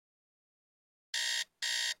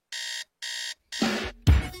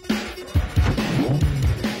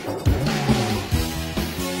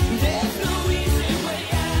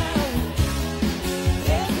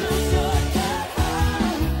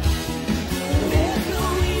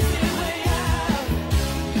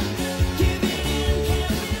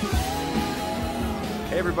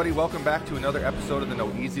everybody. Welcome back to another episode of the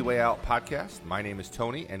No Easy Way Out podcast. My name is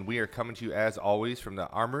Tony, and we are coming to you, as always, from the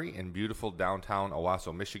Armory in beautiful downtown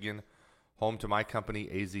Owasso, Michigan, home to my company,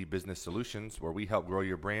 AZ Business Solutions, where we help grow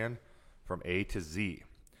your brand from A to Z.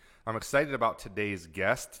 I'm excited about today's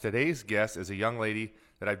guest. Today's guest is a young lady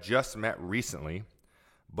that I've just met recently,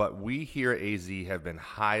 but we here at AZ have been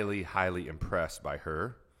highly, highly impressed by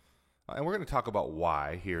her. And we're going to talk about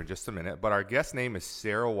why here in just a minute. But our guest name is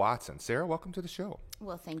Sarah Watson. Sarah, welcome to the show.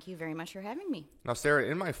 Well, thank you very much for having me. Now, Sarah,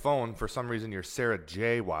 in my phone, for some reason, you're Sarah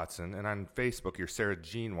J. Watson. And on Facebook, you're Sarah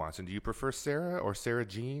Jean Watson. Do you prefer Sarah or Sarah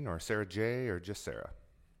Jean or Sarah J. or just Sarah?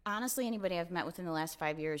 Honestly, anybody I've met within the last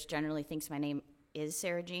 5 years generally thinks my name is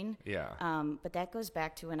Sarah Jean. Yeah. But that goes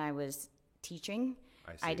back to when I was teaching.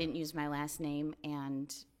 I didn't use my last name,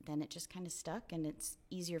 and then it just kind of stuck, and it's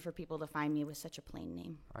easier for people to find me with such a plain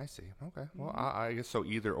name. I see. Okay. Well, I guess so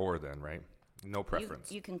either or then, right? No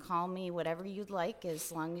preference. You can call me whatever you'd like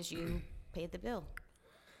as long as you pay the bill.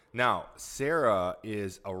 Now, Sarah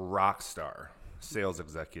is a rock star sales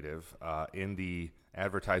executive in the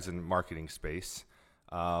advertising marketing space.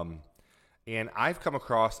 And I've come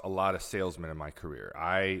across a lot of salesmen in my career.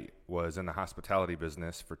 I was in the hospitality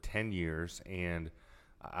business for 10 years, and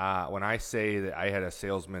when I say that I had a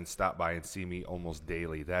salesman stop by and see me almost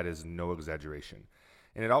daily, that is no exaggeration.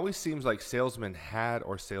 And it always seems like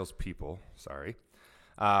salespeople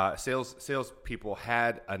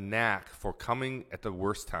had a knack for coming at the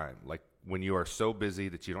worst time, like when you are so busy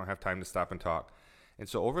that you don't have time to stop and talk. And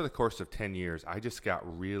so over the course of 10 years, I just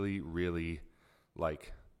got really, really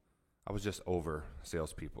I was just over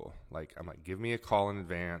salespeople. I'm like, give me a call in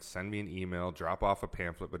advance, send me an email, drop off a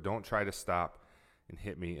pamphlet, but don't try to stop and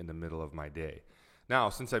hit me in the middle of my day. Now,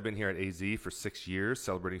 since I've been here at AZ for 6 years,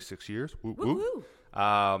 celebrating 6 years,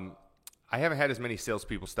 I haven't had as many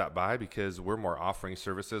salespeople stop by because we're more offering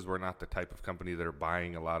services. We're not the type of company that are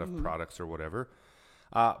buying a lot of products or whatever.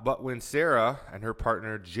 But when Sarah and her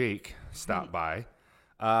partner Jake stopped by,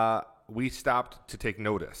 we stopped to take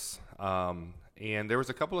notice. And there was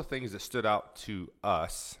a couple of things that stood out to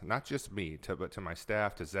us, not just me, but to my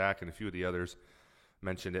staff, to Zach, and a few of the others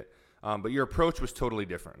mentioned it. But your approach was totally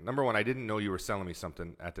different. Number one, I didn't know you were selling me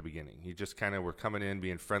something at the beginning. You just kind of were coming in,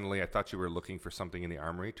 being friendly. I thought you were looking for something in the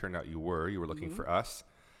Armory. Turned out you were. You were looking for us.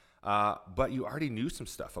 But you already knew some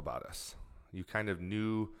stuff about us. You kind of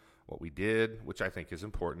knew what we did, which I think is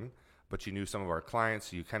important. But you knew some of our clients.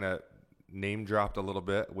 So you kind of name dropped a little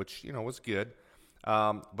bit, which, was good.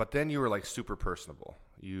 But then you were super personable.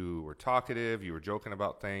 You were talkative. You were joking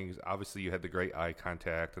about things. Obviously, you had the great eye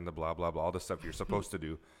contact and the blah, blah, blah, all the stuff you're supposed to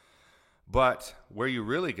do. But where you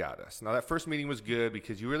really got us, now that first meeting was good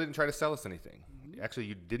because you really didn't try to sell us anything. Actually,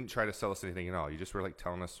 you didn't try to sell us anything at all. You just were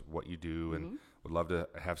telling us what you do and would love to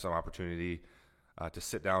have some opportunity to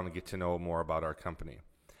sit down and get to know more about our company.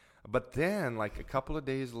 But then, a couple of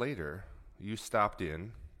days later, you stopped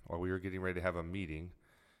in while we were getting ready to have a meeting,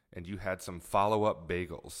 and you had some follow-up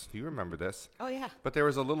bagels. Do you remember this? Oh, yeah. But there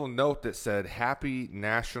was a little note that said, Happy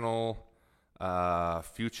National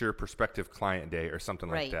Future Prospective Client Day or something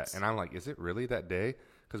like that. And I'm like, is it really that day?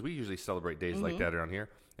 Because we usually celebrate days like that around here.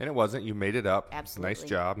 And it wasn't. You made it up. Absolutely.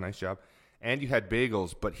 Nice job. And you had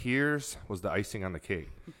bagels. But here's was the icing on the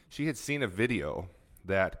cake. She had seen a video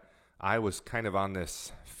that I was kind of on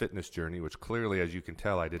this fitness journey, which clearly, as you can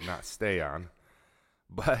tell, I did not stay on.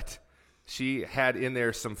 But she had in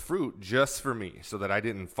there some fruit just for me so that I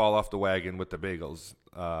didn't fall off the wagon with the bagels.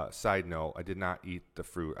 Side note, I did not eat the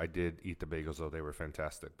fruit. I did eat the bagels, though. They were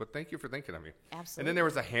fantastic. But thank you for thinking of me. Absolutely. And then there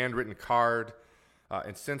was a handwritten card.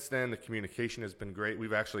 And since then, the communication has been great.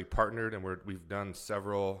 We've actually partnered, and we've done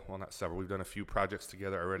we've done a few projects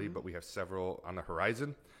together already, but we have several on the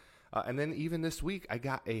horizon. And then even this week, I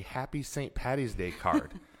got a Happy St. Patty's Day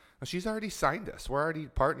card. Now, she's already signed us. We're already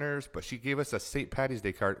partners, but she gave us a St. Patty's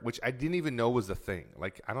Day card, which I didn't even know was a thing.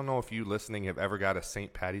 I don't know if you listening have ever got a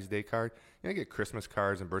St. Patty's Day card. I get Christmas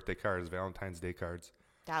cards and birthday cards, Valentine's Day cards.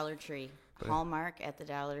 Dollar Tree. Hallmark at the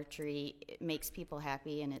Dollar Tree. It makes people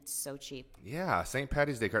happy, and it's so cheap. Yeah, St.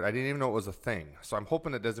 Patty's Day card. I didn't even know it was a thing. So I'm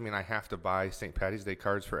hoping it doesn't mean I have to buy St. Patty's Day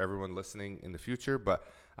cards for everyone listening in the future, but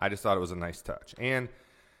I just thought it was a nice touch. And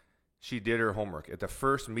she did her homework. At the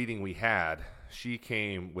first meeting we had, she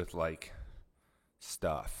came with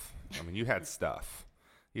stuff. I mean, you had stuff.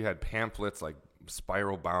 You had pamphlets,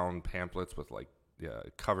 spiral bound pamphlets with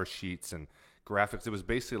cover sheets and graphics. It was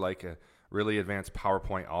basically a really advanced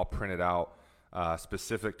PowerPoint all printed out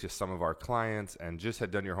specific to some of our clients, and just had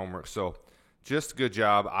done your homework. So just good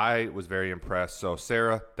job. I was very impressed. So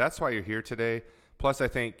Sarah, that's why you're here today. Plus, I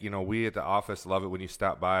think, we at the office love it when you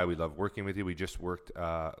stop by. We love working with you. We just worked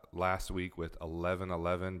last week with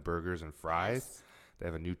 1111 Burgers and Fries. Yes. They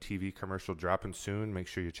have a new TV commercial dropping soon. Make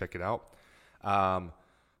sure you check it out.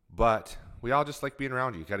 But we all just like being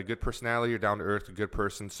around you. You got a good personality. You're down to earth, a good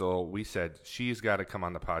person. So we said she's got to come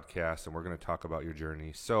on the podcast, and we're going to talk about your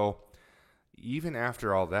journey. So even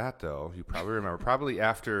after all that, though, you probably remember, probably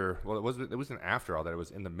after, well, it wasn't after all that. It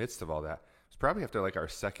was in the midst of all that. It was probably after like our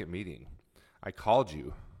second meeting. I called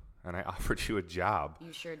you, and I offered you a job.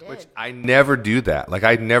 You sure did. Which I never do that. Like,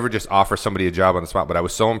 I never just offer somebody a job on the spot. But I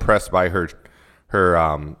was so impressed by her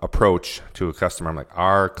approach to a customer. I'm like,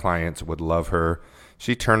 our clients would love her.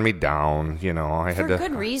 She turned me down, I had to. For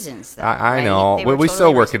good reasons, though. I right? know. They were we totally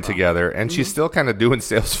still working reasonable. together, and she's still kind of doing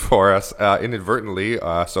sales for us inadvertently.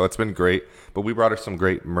 So it's been great. But we brought her some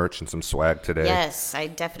great merch and some swag today. Yes, I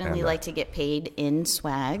definitely like to get paid in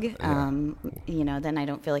swag. Yeah. Then I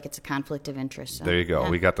don't feel like it's a conflict of interest. So, There you go. yeah.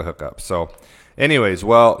 We got the hookup. So anyways,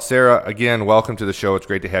 well, Sarah, again, welcome to the show. It's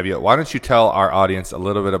great to have you. Why don't you tell our audience a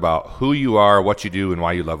little bit about who you are, what you do, and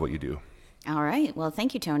why you love what you do? All right. Well,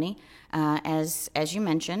 thank you, Tony. As you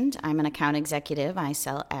mentioned, I'm an account executive. I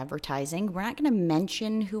sell advertising. We're not going to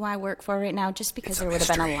mention who I work for right now, just because there would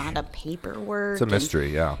have been a lot of paperwork. It's a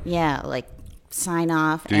mystery, yeah. Yeah, like sign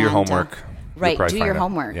off. Do your homework. You'll Right. probably Do your find it.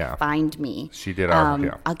 homework. Yeah. Find me. She did our,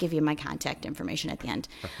 yeah. I'll give you my contact information at the end.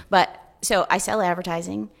 But so I sell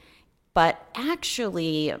advertising. But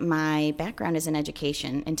actually, my background is in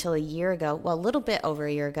education. Until a year ago, well, a little bit over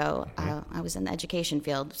a year ago, I was in the education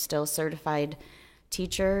field, still certified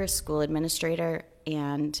teacher, school administrator,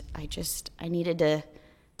 and I needed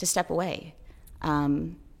to step away.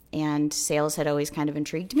 And sales had always kind of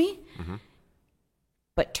intrigued me. Mm-hmm.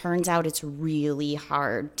 But turns out it's really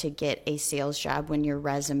hard to get a sales job when your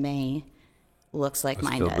resume looks like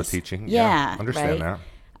mine Filled does. with teaching. Yeah, Understand right?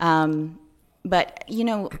 that. But,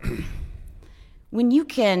 when you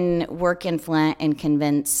can work in Flint and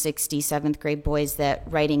convince 60, 7th grade boys that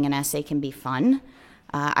writing an essay can be fun,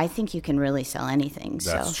 I think you can really sell anything.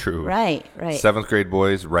 That's true. Right. 7th grade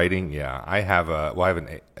boys writing. Yeah. I have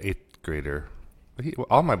an 8th grader.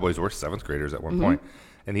 All my boys were 7th graders at one Mm-hmm. point.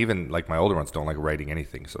 And even like my older ones don't like writing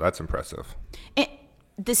anything. So that's impressive.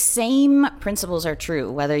 The same principles are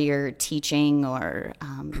true, whether you're teaching or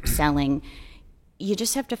selling. You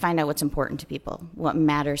just have to find out what's important to people, what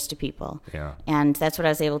matters to people. Yeah. And that's what I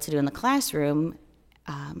was able to do in the classroom.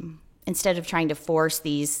 Instead of trying to force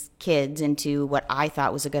these kids into what I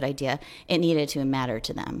thought was a good idea, it needed to matter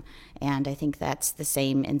to them. And I think that's the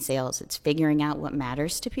same in sales. It's figuring out what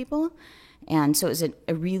matters to people. And so it was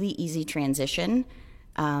a really easy transition.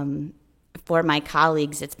 For my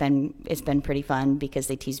colleagues, it's been pretty fun because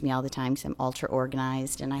they tease me all the time because I'm ultra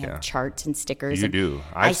organized and I have charts and stickers. You do.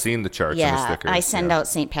 I've seen the charts and the stickers. I send out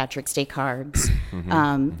St. Patrick's Day cards,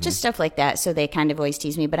 just stuff like that. So they kind of always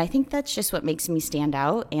tease me, but I think that's just what makes me stand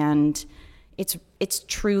out, and it's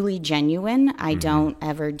truly genuine. I don't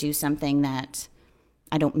ever do something that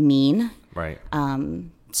I don't mean. Right.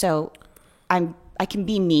 So I can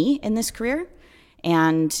be me in this career,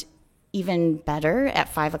 and even better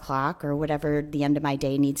at 5:00 or whatever the end of my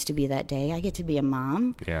day needs to be that day, I get to be a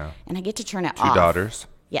mom. Yeah. And I get to turn it Two off. daughters.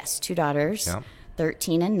 Yes, 2 daughters. Yeah.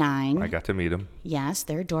 13 and 9. I got to meet them. Yes,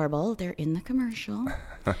 they're adorable. They're in the commercial.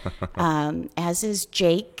 As is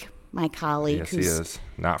Jake, my colleague. Yes, he is.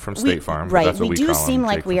 Not from State Farm. But Right. that's what We we do call seem him,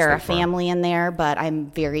 like Jake we from are a State Farm. family in there, but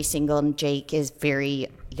I'm very single and Jake is very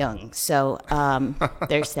young. So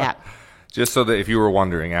there's that. Just so that if you were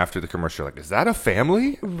wondering after the commercial, like, is that a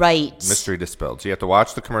family? Right. Mystery dispelled. So you have to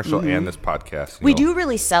watch the commercial and this podcast. We do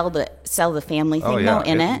really sell the family thing Oh, yeah. though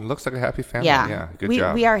in it. It looks like a happy family. Yeah. Yeah. Good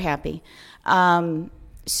job. We are happy.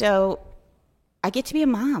 So I get to be a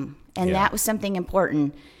mom, and Yeah. that was something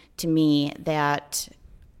important to me, that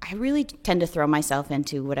I really tend to throw myself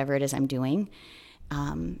into whatever it is I'm doing.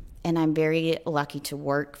 And I'm very lucky to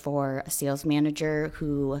work for a sales manager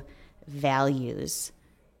who values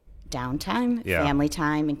downtime, Yeah. family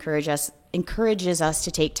time, encourages us to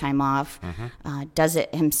take time off, does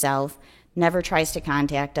it himself, never tries to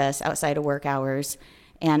contact us outside of work hours.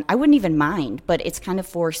 And I wouldn't even mind, but it's kind of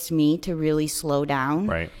forced me to really slow down.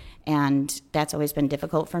 Right. And that's always been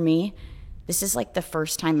difficult for me. This is like the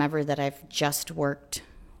first time ever that I've just worked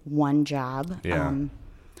one job. Yeah.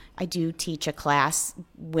 I do teach a class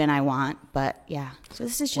when I want, but yeah. So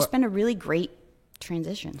this has just been a really great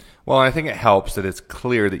transition. Well, I think it helps that it's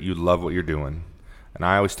clear that you love what you're doing. And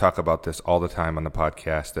I always talk about this all the time on the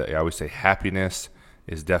podcast. That I always say happiness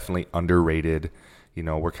is definitely underrated. You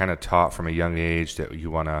know, we're kind of taught from a young age that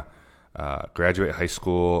you want to graduate high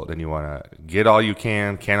school, then you want to get all you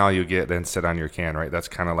can all you get, then sit on your can, right? That's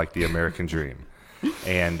kind of like the American dream.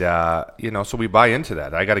 And, so we buy into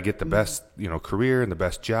that. I got to get the best, career and the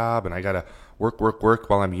best job, and I got to work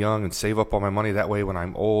while I'm young and save up all my money. That way, when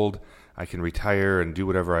I'm old, I can retire and do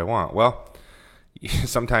whatever I want. Well,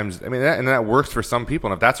 sometimes, that works for some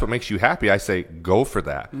people. And if that's what makes you happy, I say go for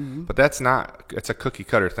that. But it's a cookie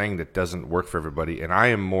cutter thing that doesn't work for everybody. And I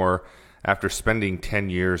am more, after spending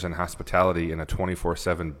 10 years in hospitality in a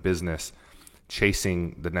 24/7 business,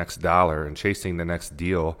 chasing the next dollar and chasing the next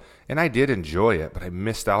deal. And I did enjoy it, but I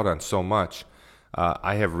missed out on so much.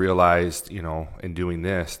 I have realized, in doing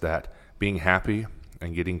this, that being happy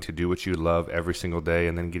and getting to do what you love every single day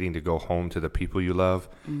and then getting to go home to the people you love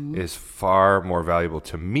is far more valuable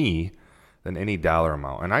to me than any dollar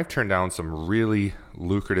amount. And I've turned down some really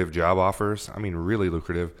lucrative job offers. Really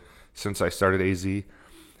lucrative, since I started AZ.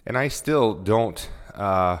 And I still don't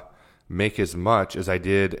make as much as I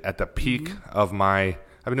did at the peak of I've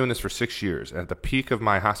been doing this for 6 years. At the peak of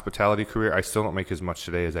my hospitality career, I still don't make as much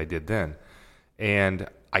today as I did then. And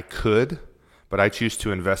I could, but I choose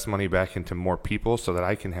to invest money back into more people so that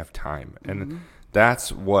I can have time. And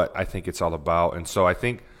that's what I think it's all about. And so I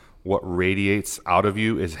think what radiates out of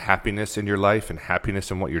you is happiness in your life and happiness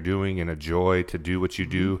in what you're doing and a joy to do what you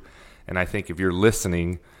do. And I think if you're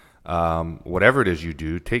listening, whatever it is you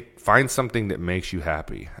do, find something that makes you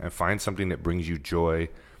happy and find something that brings you joy.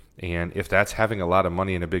 And if that's having a lot of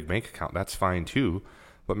money in a big bank account, that's fine too.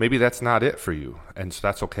 But maybe that's not it for you. And so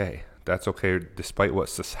that's okay. That's okay, despite what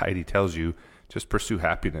society tells you. Just pursue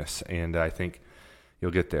happiness, and I think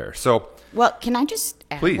you'll get there. So, well, can I just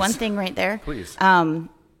add one thing right there? Please.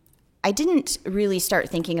 I didn't really start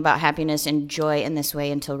thinking about happiness and joy in this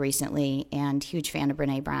way until recently, and huge fan of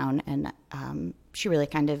Brene Brown, and she really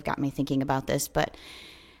kind of got me thinking about this. But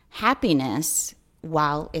happiness,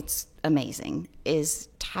 while it's amazing, is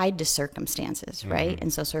tied to circumstances, right?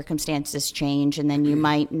 And so circumstances change, and then you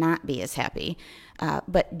might not be as happy.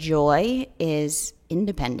 But joy is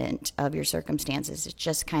independent of your circumstances. It's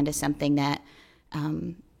just kind of something that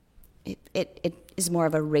it is more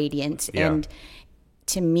of a radiance. Yeah. And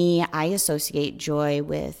to me, I associate joy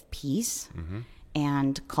with peace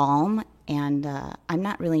and calm. And I'm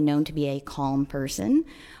not really known to be a calm person,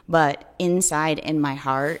 but inside in my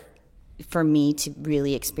heart, for me to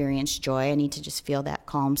really experience joy, I need to just feel that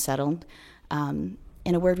calm settled. And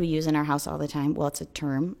a word we use in our house all the time, well, it's a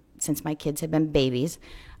term since my kids have been babies,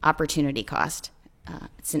 opportunity cost.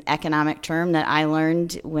 It's an economic term that I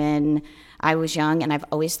learned when I was young, and I've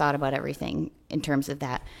always thought about everything in terms of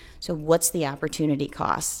that. So what's the opportunity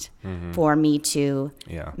cost for me to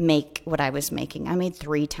make what I was making? I made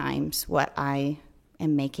 3 times what I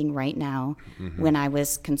am making right now when I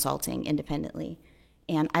was consulting independently.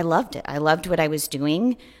 And I loved it. I loved what I was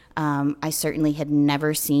doing. I certainly had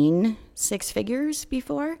never seen 6 figures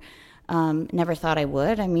before. Never thought I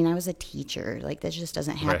would. I was a teacher. Like, this just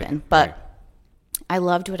doesn't happen. Right, but I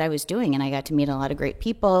loved what I was doing, and I got to meet a lot of great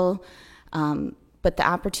people. But the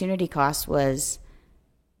opportunity cost was,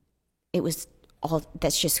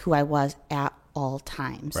 that's just who I was at all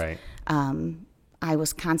times. Right. I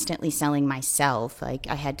was constantly selling myself. Like,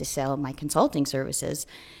 I had to sell my consulting services.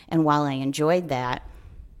 And while I enjoyed that,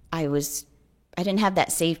 I didn't have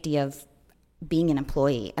that safety of being an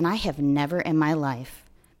employee. And I have never in my life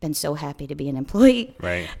been so happy to be an employee.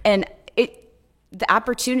 Right. And the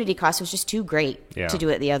opportunity cost was just too great to do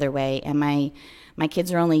it the other way. And my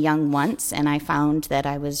kids are only young once, and I found that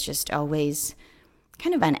I was just always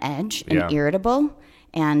kind of on edge and irritable.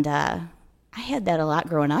 And I had that a lot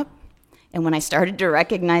growing up. And when I started to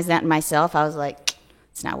recognize that in myself, I was like,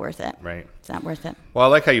 it's not worth it. Right. It's not worth it. Well, I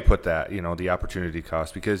like how you put that, the opportunity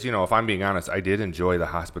cost, because, if I'm being honest, I did enjoy the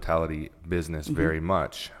hospitality business very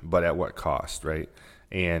much, but at what cost, right?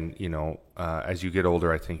 And, as you get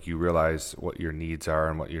older, I think you realize what your needs are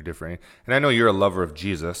and what you're different. And I know you're a lover of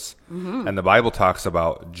Jesus, and the Bible talks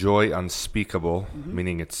about joy unspeakable,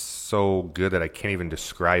 meaning it's so good that I can't even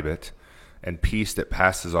describe it, and peace that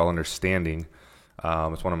passes all understanding.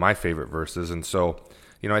 It's one of my favorite verses. And so,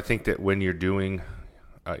 I think that when you're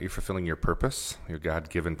you're fulfilling your purpose, your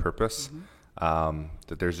God-given purpose,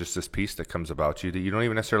 that there's just this peace that comes about you that you don't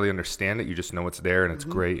even necessarily understand it. You just know it's there, and it's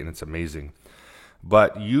great, and it's amazing.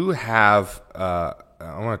 But you have, I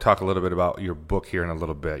want to talk a little bit about your book here in a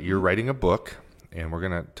little bit. You're writing a book, and we're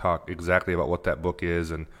going to talk exactly about what that book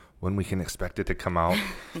is and when we can expect it to come out.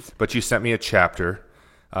 But you sent me a chapter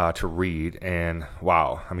to read, and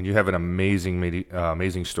wow, you have an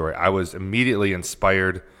amazing story. I was immediately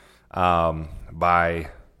inspired by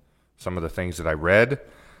some of the things that I read.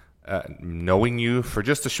 Knowing you for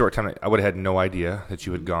just a short time, I would have had no idea that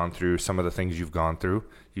you had gone through some of the things you've gone through.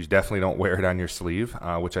 You definitely don't wear it on your sleeve,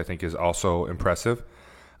 which I think is also impressive.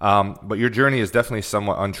 But your journey is definitely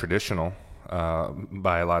somewhat untraditional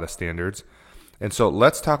by a lot of standards. And so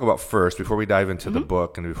let's talk about first, before we dive into the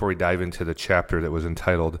book and before we dive into the chapter that was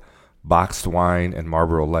entitled Boxed Wine and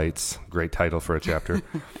Marlboro Lights, great title for a chapter.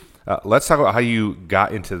 Let's talk about how you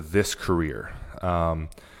got into this career. From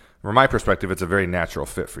my perspective, it's a very natural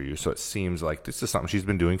fit for you. So it seems like this is something she's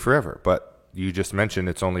been doing forever. But you just mentioned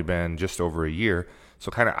it's only been just over a year. So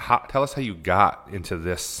kind of tell us how you got into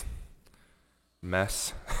this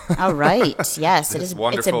mess. All right. Yes, it is.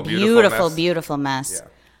 It's a beautiful mess.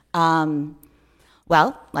 Yeah.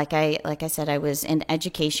 Well, like I said, I was in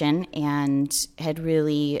education and had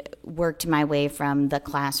really worked my way from the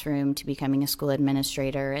classroom to becoming a school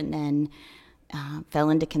administrator, and then fell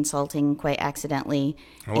into consulting quite accidentally.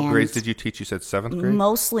 And what grades did you teach? You said 7th grade?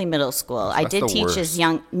 Mostly middle school. So I did teach worst. as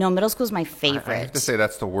young. No, middle school is my favorite. I have to say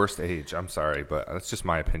that's the worst age. I'm sorry, but that's just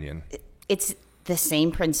my opinion. It's the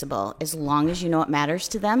same principle. As long as you know what matters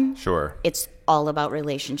to them, Sure. it's all about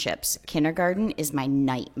relationships. Kindergarten is my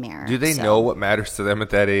nightmare. Do they know what matters to them at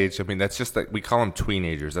that age? I mean, that's just like, we call them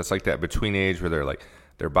tweenagers. That's like that between age where they're like,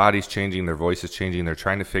 their body's changing, their voice is changing. They're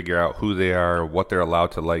trying to figure out who they are, what they're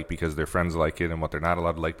allowed to like because their friends like it, and what they're not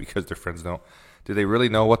allowed to like because their friends don't. Do they really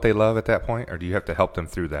know what they love at that point, or do you have to help them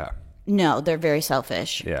through that? No, they're very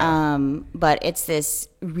selfish. Yeah. But it's this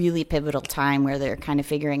really pivotal time where they're kind of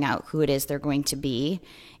figuring out who it is they're going to be,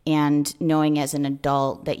 and knowing as an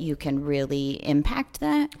adult that you can really impact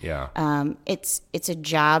that. Yeah. It's a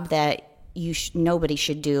job that nobody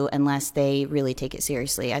should do unless they really take it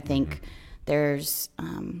seriously. I think there's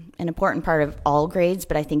an important part of all grades,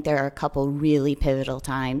 but I think there are a couple really pivotal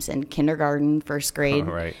times in kindergarten, first grade,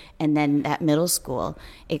 Right. and then at middle school,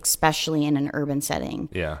 especially in an urban setting.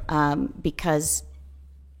 Yeah. Because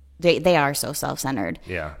they are so self-centered.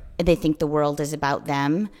 Yeah. They think the world is about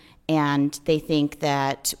them, and they think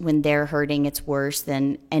that when they're hurting, it's worse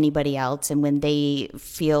than anybody else. And when they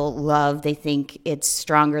feel love, they think it's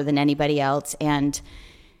stronger than anybody else. And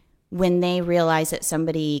when they realize that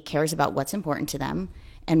somebody cares about what's important to them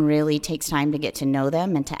and really takes time to get to know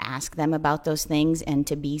them and to ask them about those things and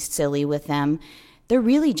to be silly with them, they're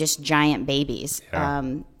really just giant babies. Yeah.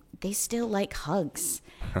 They still like hugs.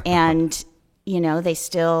 And, they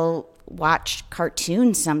still watch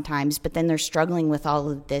cartoons sometimes, but then they're struggling with all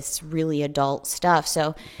of this really adult stuff.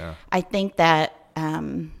 So Yeah. I think that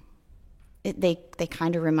they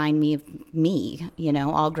kind of remind me of me,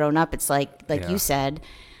 all grown up. It's like Yeah. you said,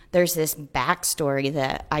 there's this backstory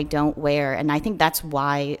that I don't wear. And I think that's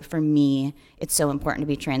why, for me, it's so important to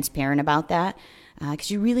be transparent about that,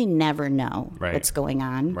 because you really never know Right. what's going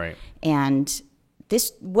on. Right. And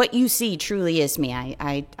what you see truly is me.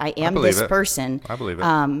 I am believe this it. person. I believe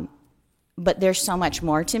it. But there's so much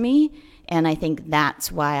more to me. And I think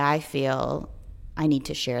that's why I feel I need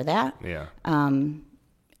to share that. Yeah.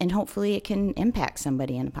 And hopefully it can impact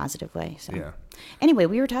somebody in a positive way. So. Yeah. Anyway,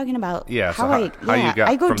 we were talking about Yeah. So how how you I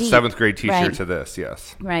got go from deep. 7th grade teacher Right. to this?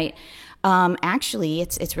 Yes. Right. Actually,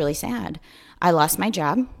 it's really sad. I lost my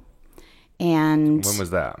job, and When was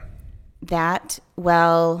that?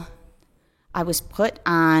 I was put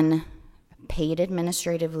on paid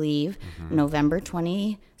administrative leave November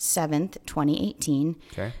 27th, 2018.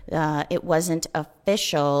 Okay. It wasn't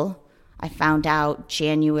official. I found out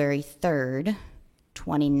January 3rd,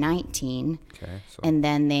 2019. Okay. So And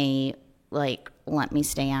then they let me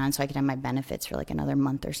stay on so I could have my benefits for another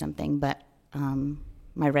month or something. But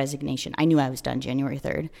my resignation, I knew I was done January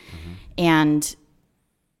 3rd. And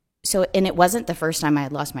it wasn't the first time I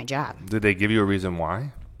had lost my job. did they give you a reason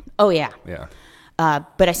why? Oh, yeah. Yeah.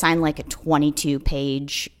 But I signed a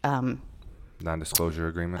 22-page, Non-disclosure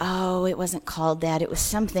agreement. it wasn't called that. It was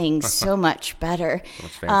something so much better.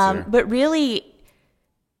 Much fancier. But really,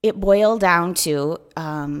 it boiled down to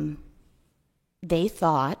they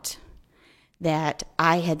thought that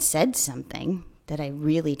I had said something that I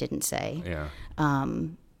really didn't say. Yeah.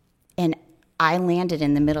 And I landed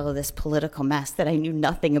in the middle of this political mess that I knew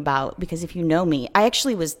nothing about, because if you know me,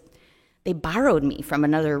 they borrowed me from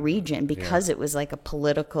another region because it was a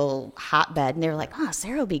political hotbed. And they were like, oh,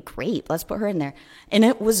 Sarah will be great. Let's put her in there. And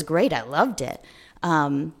it was great. I loved it.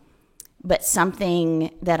 But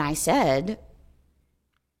something that I said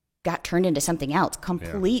got turned into something else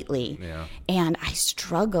completely. Yeah. And I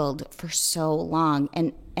struggled for so long.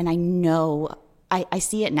 And I know, I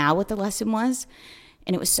see it now what the lesson was.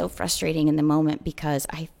 And it was so frustrating in the moment because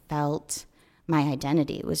I felt my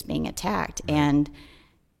identity was being attacked. Right.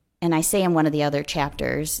 And I say in one of the other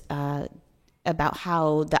chapters about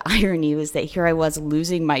how the irony was that here I was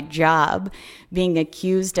losing my job, being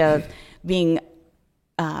accused of being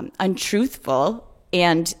untruthful,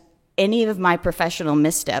 and any of my professional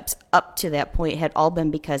missteps up to that point had all been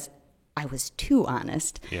because I was too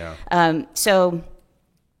honest. Yeah. So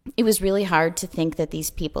it was really hard to think that these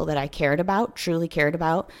people that I cared about, truly cared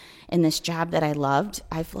about, in this job that I loved,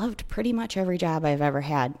 I've loved pretty much every job I've ever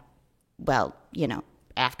had. Well,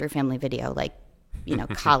 after Family Video, like,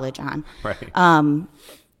 college on. Right.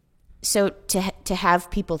 So to have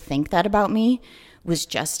people think that about me was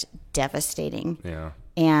just devastating. Yeah.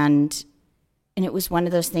 And it was one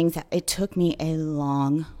of those things that it took me a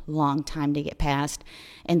long, long time to get past.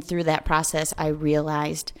 And through that process, I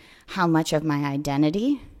realized how much of my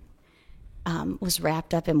identity was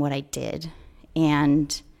wrapped up in what I did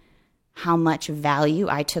and how much value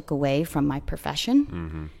I took away from my profession.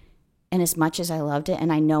 Mm-hmm. And as much as I loved it,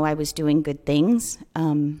 and I know I was doing good things,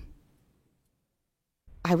 I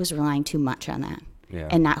was relying too much on that. Yeah.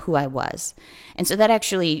 And not who I was. And so that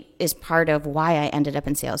actually is part of why I ended up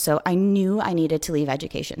in sales. So I knew I needed to leave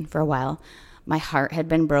education for a while. My heart had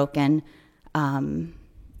been broken. And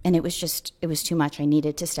it was too much. I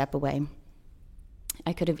needed to step away.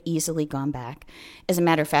 I could have easily gone back. As a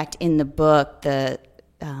matter of fact, in the book, the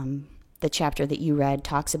chapter that you read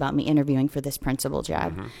talks about me interviewing for this principal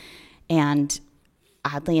job. Mm-hmm. And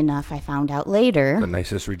oddly enough, I found out later. The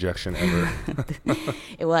nicest rejection ever.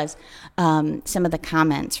 It was. Some of the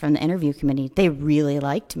comments from the interview committee, they really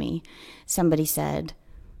liked me. Somebody said,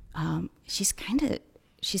 she's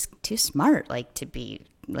too smart, like, to be,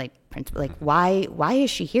 like, principal. Like, why is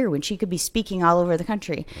she here when she could be speaking all over the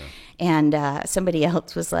country? Yeah. And somebody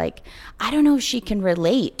else was like, I don't know if she can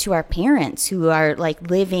relate to our parents who are, like,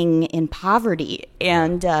 living in poverty.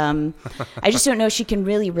 And I just don't know if she can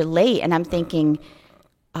really relate. And I'm thinking,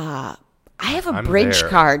 I have a bridge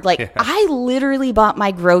card. Like, yeah. I literally bought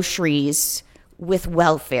my groceries with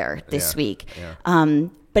welfare this week. Yeah.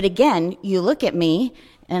 But again, you look at me,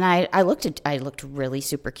 and I looked really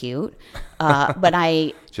super cute. But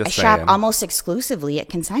I shop almost exclusively at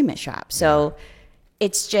consignment shops. So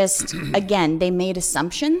it's just, again, they made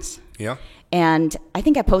assumptions. Yeah. And I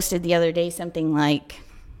think I posted the other day something like,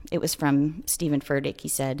 it was from Stephen Furtick. He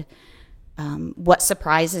said, what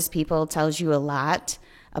surprises people tells you a lot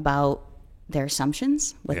about their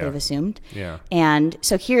assumptions, what they've assumed. Yeah. And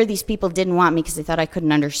so here these people didn't want me because they thought I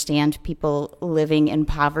couldn't understand people living in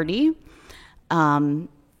poverty.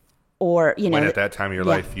 Or, when at that time of your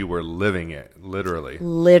life you were living it, literally.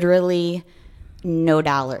 Literally no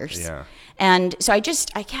dollars. Yeah. And so I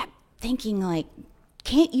kept thinking, like,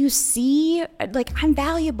 can't you see? Like, I'm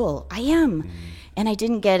valuable. I am. And I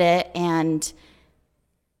didn't get it. And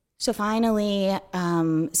so finally,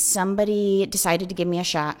 somebody decided to give me a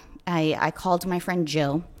shot. I called my friend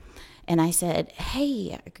Jill, and I said,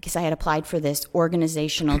 hey, because I had applied for this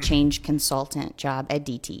organizational change consultant job at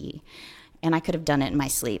DTE, and I could have done it in my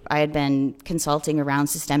sleep. I had been consulting around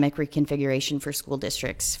systemic reconfiguration for school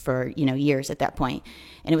districts for, years at that point,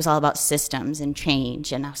 and it was all about systems and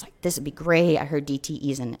change, and I was like, this would be great. I heard DTE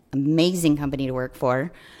is an amazing company to work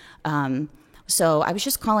for. So I was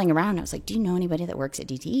just calling around. I was like, do you know anybody that works at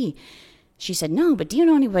DTE? She said, no, but do you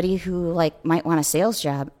know anybody who, like, might want a sales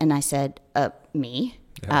job? And I said, me,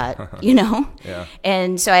 Yeah.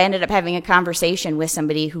 And so I ended up having a conversation with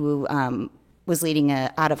somebody who was leading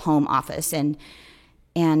a out-of-home office,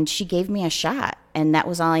 and she gave me a shot, and that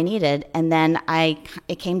was all I needed. And then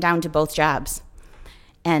it came down to both jobs.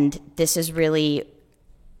 And this was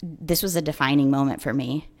a defining moment for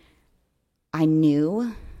me. I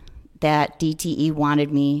knew that DTE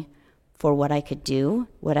wanted me for what I could do,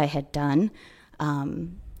 what I had done,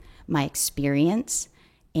 my experience,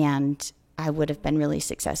 and I would have been really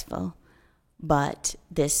successful. But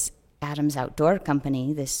this Adams Outdoor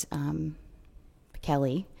Company, this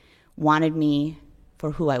Kelly, wanted me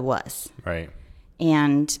for who I was. Right.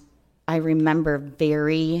 And I remember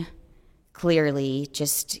very clearly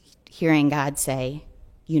just hearing God say,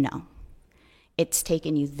 it's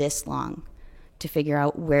taken you this long to figure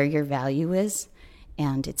out where your value is,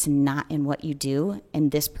 and it's not in what you do,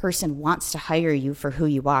 and this person wants to hire you for who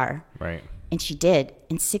you are. Right. And she did.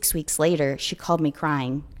 And 6 weeks later, she called me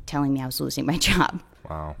crying, telling me I was losing my job.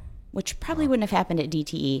 Wow. Which probably wouldn't have happened at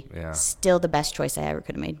DTE. Yeah. Still the best choice I ever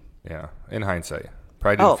could have made. Yeah. In hindsight.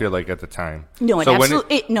 Probably didn't feel like at the time. No,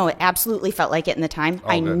 it absolutely felt like it in the time.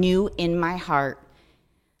 I knew in my heart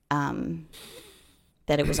that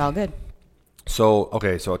it was all good. So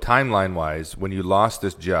timeline-wise, when you lost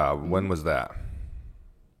this job, when was that?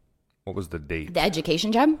 What was the date? The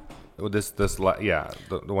education job?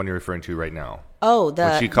 The one you're referring to right now. Oh,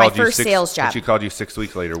 my first sales job. She called you 6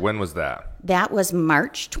 weeks later. When was that? That was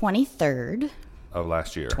March 23rd. Of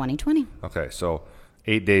last year. 2020. Okay, so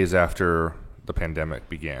 8 days after the pandemic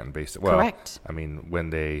began, basically. Well, correct. I mean, when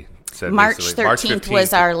they said March basically, 13th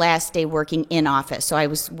was our last day working in office. So I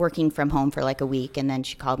was working from home for like a week, and then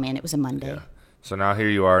she called me, and it was a Monday. Yeah. So now here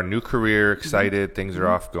you are, new career, excited, things are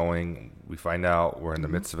off going. We find out we're in the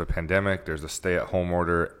midst of a pandemic. There's a stay-at-home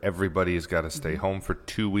order. Everybody's got to stay home for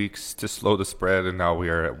 2 weeks to slow the spread, and now we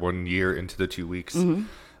are at 1 year into the 2 weeks. And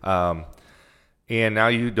now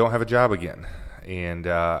you don't have a job again. And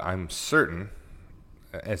I'm certain,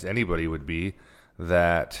 as anybody would be,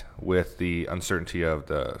 that with the uncertainty of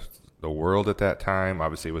the world at that time,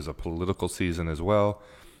 obviously it was a political season as well,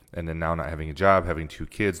 and then now not having a job, having 2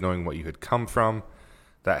 kids, knowing what you had come from,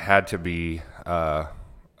 that had to be a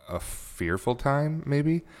fearful time,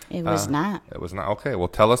 maybe? It was not. It was not. Okay, well,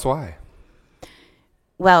 tell us why.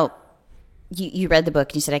 Well, you read the book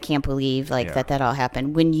and you said, I can't believe that all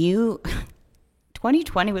happened.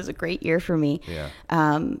 2020 was a great year for me. Yeah.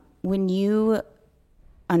 When you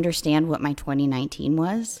understand what my 2019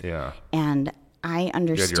 was, Yeah. and I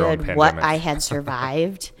understood what I had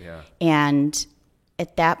survived, Yeah. and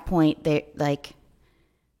at that point,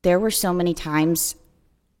 there were so many times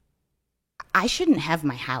I shouldn't have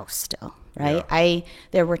my house still, right? Yeah.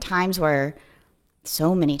 There were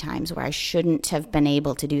so many times where I shouldn't have been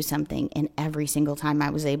able to do something, and every single time I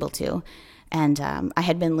was able to. And I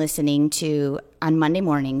had been listening to, on Monday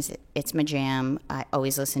mornings, it's my jam. I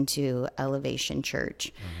always listen to Elevation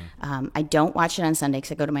Church. I don't watch it on Sunday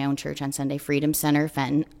because I go to my own church on Sunday, Freedom Center,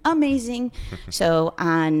 Fenton. Amazing. So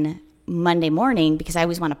on Monday morning, because I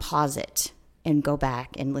always want to pause it and go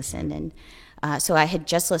back and listen. And so I had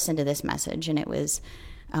just listened to this message, and it was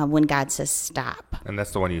when God says stop. And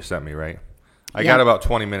that's the one you sent me, right? I got about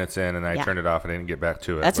 20 minutes in, and I turned it off. I didn't get back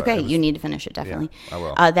to it. That's okay. You need to finish it, definitely. Yeah, I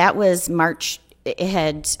will. That was March. It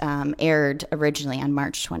had aired originally on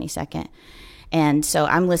March 22nd. And so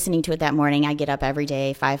I'm listening to it that morning. I get up every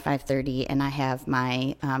day, 5:30, and I have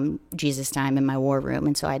my Jesus time in my war room.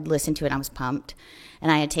 And so I'd listen to it, and I was pumped. And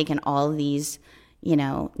I had taken all of these,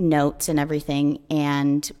 notes and everything.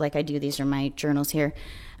 And like I do, these are my journals here.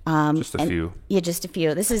 Just a few. Yeah, just a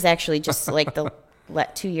few. This is actually just like the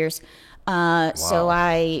 2 years. So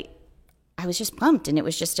I was just pumped, and it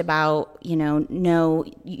was just about, no,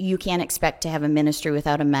 you can't expect to have a ministry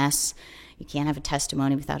without a mess. You can't have a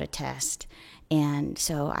testimony without a test. And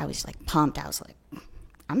so I was like pumped. I was like,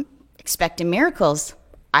 I'm expecting miracles.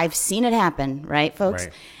 I've seen it happen, right, folks?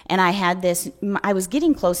 Right. And I was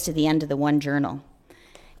getting close to the end of the one journal,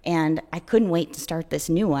 and I couldn't wait to start this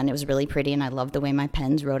new one. It was really pretty, and I loved the way my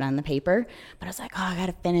pens wrote on the paper. But I was like, I got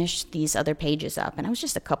to finish these other pages up. And I was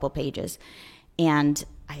just a couple pages. And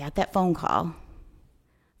I got that phone call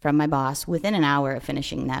from my boss within an hour of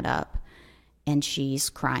finishing that up. And she's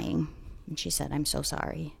crying. And she said, I'm so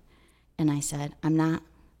sorry. And I said, I'm not.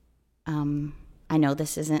 I know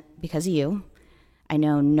this isn't because of you. I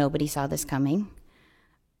know nobody saw this coming.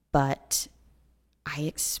 But I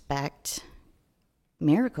expect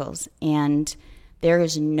miracles, and there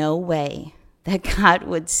is no way that God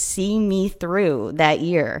would see me through that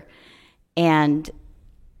year and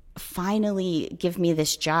finally give me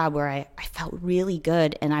this job where I felt really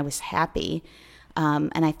good and I was happy,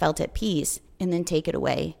 and I felt at peace, and then take it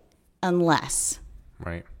away unless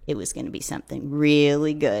it was going to be something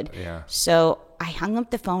really good. Yeah. So I hung up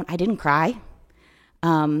the phone. I didn't cry.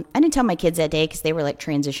 I didn't tell my kids that day because they were like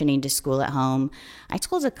transitioning to school at home. I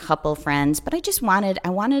told a couple friends, but I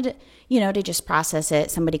wanted, to just process it.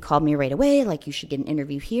 Somebody called me right away, like, you should get an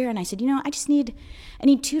interview here. And I said, I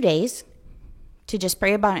need 2 days to just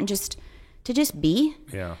pray about it and to just be,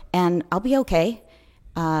 and I'll be okay.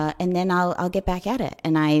 And then I'll get back at it.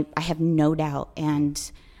 And I have no doubt.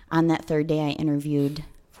 And on that third day, I interviewed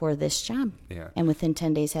for this job, and within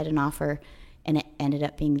 10 days had an offer, and it ended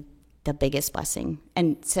up being the biggest blessing.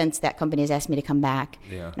 And since that company has asked me to come back,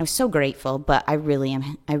 and I was so grateful, but I really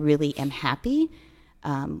am happy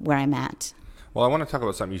where I'm at. Well, I want to talk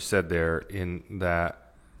about something you said there, in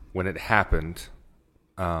that when it happened,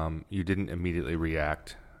 you didn't immediately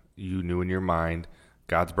react. You knew in your mind,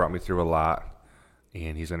 God's brought me through a lot,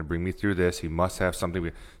 and he's going to bring me through this. He must have something.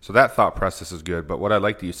 So that thought process is good. But what I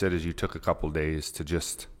like that you said is you took a couple days to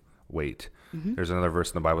just wait. Mm-hmm. There's another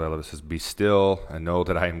verse in the Bible that I love that says, be still and know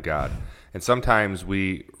that I am God. And sometimes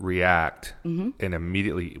we react and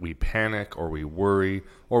immediately we panic, or we worry,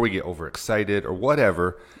 or we get overexcited, or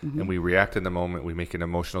whatever, and we react in the moment. We make an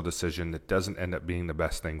emotional decision that doesn't end up being the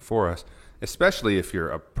best thing for us, especially if you're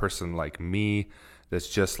a person like me that's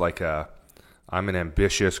just like I'm an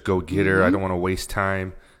ambitious go-getter. I don't want to waste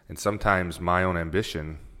time. And sometimes my own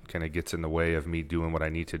ambition kind of gets in the way of me doing what I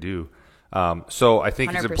need to do. So I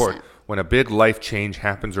think 100%. It's important when a big life change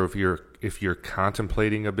happens, or if you're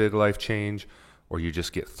contemplating a big life change, or you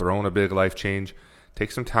just get thrown a big life change,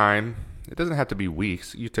 take some time. It doesn't have to be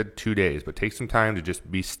weeks. You said 2 days, but take some time to just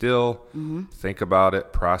be still, think about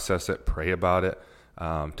it, process it, pray about it.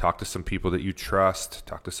 Talk to some people that you trust.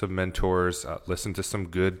 Talk to some mentors. Listen to some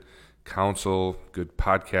good counsel, good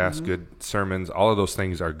podcasts, good sermons. All of those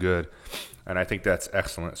things are good, and I think that's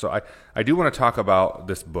excellent. So I do want to talk about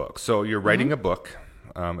this book. So you're writing a book.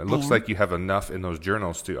 It looks like you have enough in those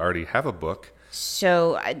journals to already have a book.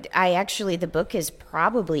 So I actually, the book is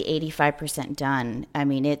probably 85% done. I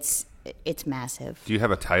mean, it's massive. Do you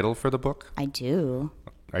have a title for the book? I do.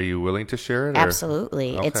 Are you willing to share it?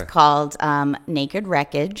 Absolutely. Okay. It's called Naked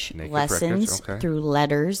Wreckage, Naked Lessons Wreckage, okay. Through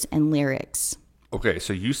Letters and Lyrics. Okay,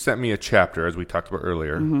 so you sent me a chapter, as we talked about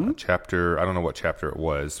earlier. A chapter, I don't know what chapter it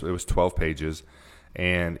was. It was 12 pages,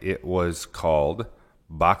 and it was called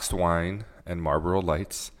Boxed Wine and Marlboro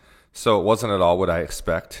Lights. So it wasn't at all what I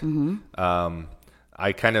expect.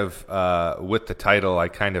 I kind of, with the title, I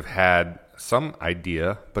kind of had some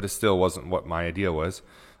idea, but it still wasn't what my idea was.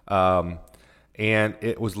 And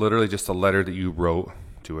it was literally just a letter that you wrote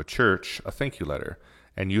to a church, a thank you letter.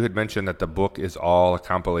 And you had mentioned that the book is all a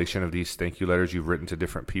compilation of these thank you letters you've written to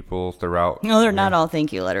different people throughout. No, they're not all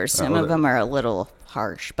thank you letters. Some of them are a little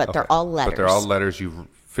harsh, but they're all letters. But they're all letters you've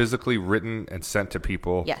physically written and sent to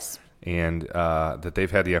people. Yes. And that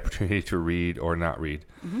they've had the opportunity to read or not read.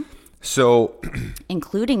 So,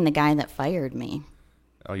 including the guy that fired me.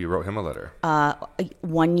 Oh, you wrote him a letter.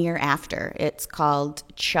 1 year after. It's called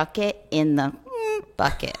Chuck It in the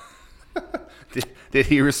Bucket. Did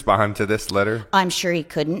he respond to this letter? I'm sure he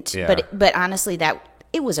couldn't. Yeah. But honestly,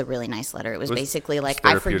 it was a really nice letter. It was basically like,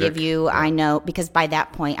 I forgive you. Yeah. I know, because by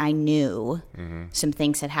that point I knew some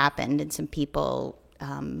things had happened and some people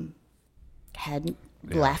had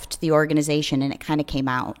left the organization, and it kind of came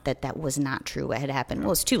out that was not true what had happened. Well,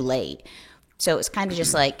 it was too late. So it was kind of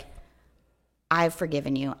just like, I've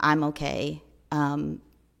forgiven you. I'm okay.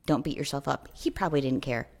 Don't beat yourself up. He probably didn't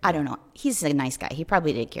care. I don't know. He's a nice guy. He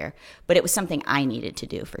probably did care. But it was something I needed to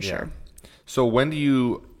do for sure. So when do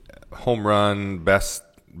you, home run, best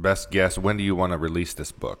guess, when do you want to release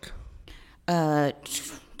this book?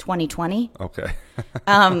 2020. Okay.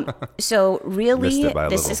 So really, Missed it by a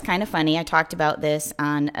this little. is kind of funny. I talked about this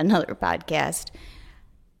on another podcast.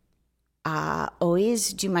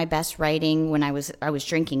 Always do my best writing when I was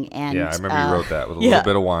drinking, and Yeah, I remember you wrote that with a little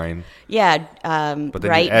bit of wine. Yeah, But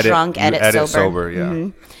then write drunk, edit sober. Yeah.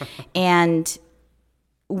 And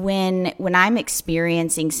when I'm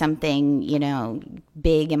experiencing something,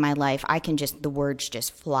 big in my life, the words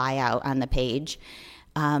just fly out on the page.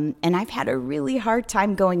 And I've had a really hard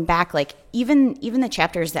time going back, like even the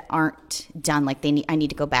chapters that aren't done, like I need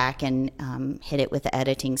to go back and hit it with the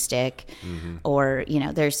editing stick, or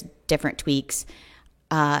there's different tweaks.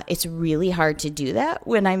 It's really hard to do that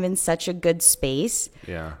when I'm in such a good space.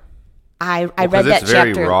 Yeah. I read that it's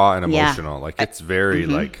chapter. very raw and emotional. Yeah. Like it's very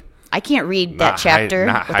like. I can't read that chapter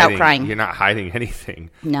without crying. You're not hiding anything.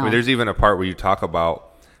 No. I mean, there's even a part where you talk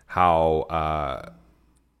about how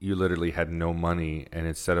you literally had no money, and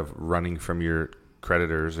instead of running from your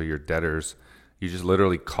creditors or your debtors, you just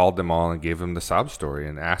literally called them all and gave them the sob story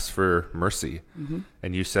and asked for mercy.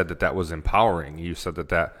 And you said that was empowering. You said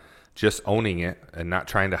that just owning it and not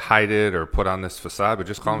trying to hide it or put on this facade, but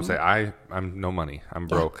just call them and say, I'm no money. I'm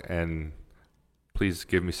broke, and please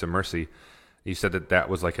give me some mercy. You said that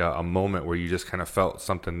was like a moment where you just kind of felt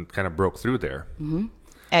something kind of broke through there.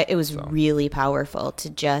 It was really powerful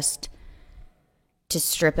to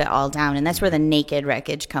strip it all down, and that's where the Naked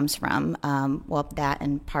Wreckage comes from. That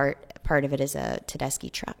and part of it is a Tedeschi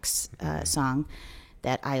Trucks song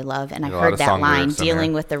that I love, and I heard that line,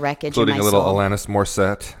 dealing with the wreckage in my soul. Including a little Alanis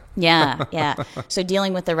Morissette. Yeah. So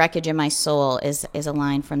dealing with the wreckage in my soul is a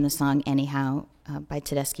line from the song Anyhow by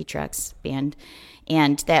Tedeschi Trucks Band,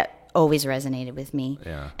 and that always resonated with me.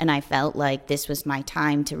 Yeah. And I felt like this was my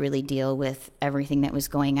time to really deal with everything that was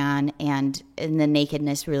going on, and the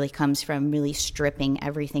nakedness really comes from really stripping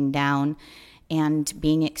everything down and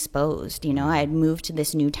being exposed. I had moved to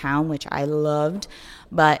this new town, which I loved,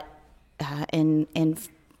 but in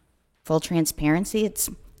full transparency, it's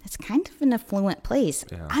kind of an affluent place.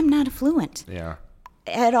 Yeah. I'm not affluent. Yeah.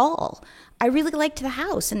 At all. I really liked the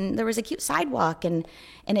house, and there was a cute sidewalk, and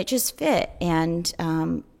it just fit. And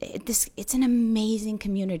it's an amazing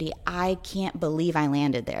community. I can't believe I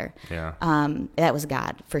landed there. Yeah. That was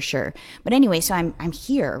God for sure. But anyway, so I'm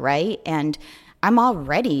here, right? And I'm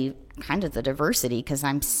already kind of the diversity because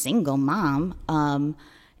I'm single mom.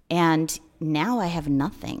 And now I have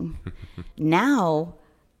nothing. Now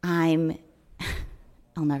I'll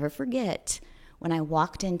never forget when I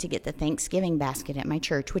walked in to get the Thanksgiving basket at my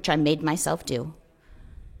church, which I made myself do,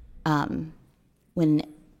 when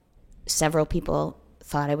several people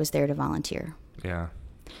thought I was there to volunteer. Yeah.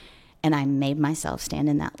 And I made myself stand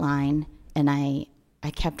in that line, and I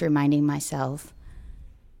kept reminding myself,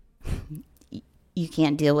 you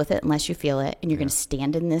can't deal with it unless you feel it, and you're going to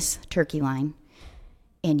stand in this turkey line,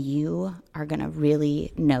 and you are going to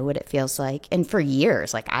really know what it feels like. And for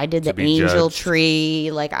years, like I did the angel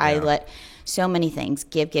tree, like I let so many things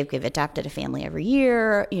give, adopted a family every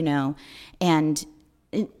year, you know, and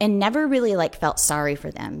never really like felt sorry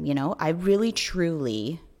for them, you know. I really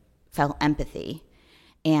truly felt empathy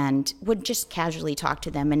and would just casually talk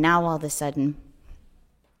to them. And now all of a sudden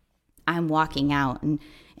I'm walking out and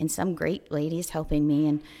some great lady is helping me,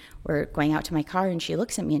 and we're going out to my car, and she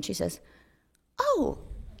looks at me and she says, "Oh,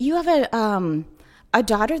 you have a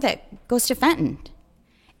daughter that goes to Fenton."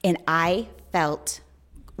 And I felt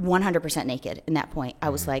 100% naked in that point. I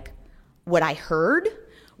was like, what I heard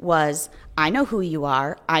was, I know who you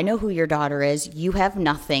are. I know who your daughter is. You have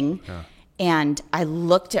nothing. Yeah. And I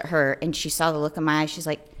looked at her, and she saw the look in my eyes. She's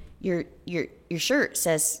like, your shirt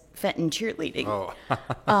says Fenton Cheerleading. Oh.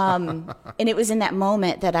 And it was in that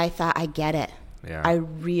moment that I thought, I get it. Yeah. I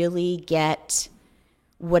really get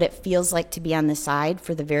what it feels like to be on the side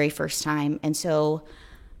for the very first time. And so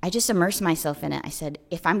I just immersed myself in it. I said,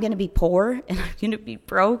 if I'm going to be poor and I'm going to be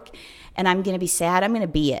broke and I'm going to be sad, I'm going to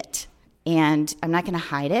be it. And I'm not going to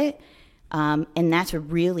hide it. And that's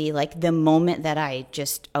really like the moment that I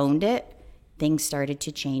just owned it, things started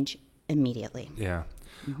to change immediately. Yeah.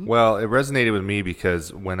 Mm-hmm. Well, it resonated with me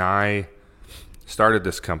because when I started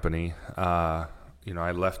this company, I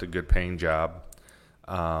left a good paying job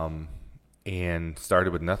and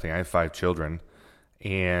started with nothing. I have 5 children,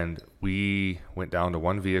 and we went down to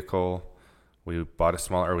one vehicle. We bought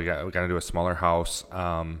we got into a smaller house.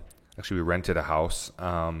 Actually, we rented a house.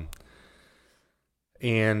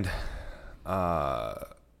 And a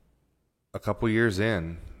couple years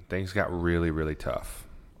in, things got really, really tough.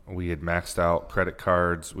 We had maxed out credit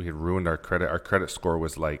cards. We had ruined our credit. Our credit score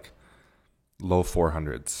was like low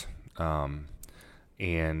 400s.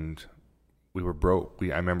 And we were broke. I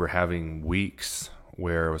remember having weeks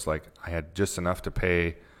where it was like I had just enough to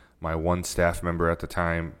pay my one staff member at the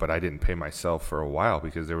time, but I didn't pay myself for a while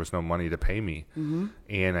because there was no money to pay me. Mm-hmm.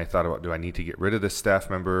 And I thought about, do I need to get rid of this staff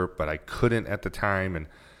member? But I couldn't at the time. And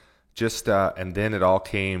just and then it all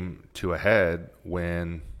came to a head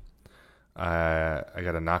when I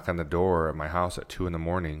got a knock on the door at my house at 2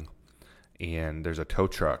 a.m, and there's a tow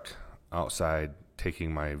truck outside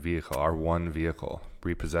taking my vehicle, our one vehicle,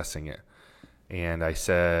 repossessing it. And I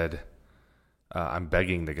said, I'm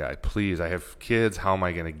begging the guy, please, I have kids. How am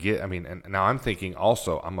I going to get, and now I'm thinking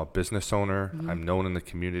also, I'm a business owner. Mm-hmm. I'm known in the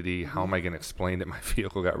community. How am I going to explain that my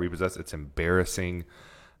vehicle got repossessed? It's embarrassing.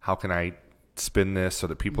 How can I spin this so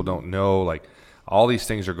that people don't know? Like, all these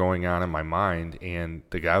things are going on in my mind. And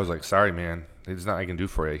the guy was like, sorry, man, there's nothing I can do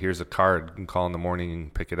for you. Here's a card. You can call in the morning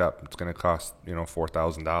and pick it up. It's going to cost,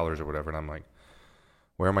 $4,000 or whatever. And I'm like,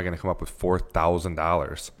 where am I going to come up with $4,000?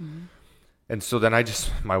 Mm-hmm. And so then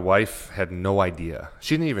my wife had no idea.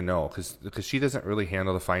 She didn't even know because she doesn't really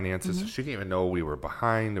handle the finances. Mm-hmm. She didn't even know we were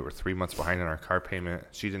behind. We were 3 months behind in our car payment.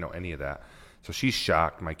 She didn't know any of that. So she's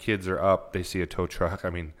shocked. My kids are up. They see a tow truck.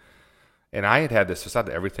 And I had this facade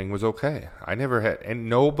that everything was okay. I never had, and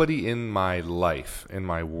nobody in my life, in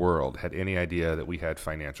my world, had any idea that we had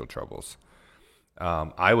financial troubles.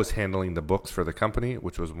 I was handling the books for the company,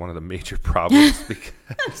 which was one of the major problems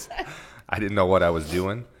because I didn't know what I was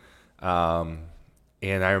doing.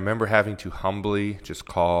 And I remember having to humbly just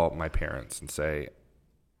call my parents and say,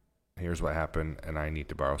 here's what happened, and I need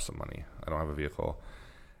to borrow some money. I don't have a vehicle.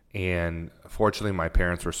 And fortunately, my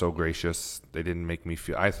parents were so gracious. They didn't make me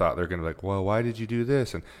feel, I thought they're going to be like, well, why did you do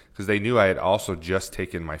this? And because they knew I had also just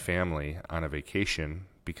taken my family on a vacation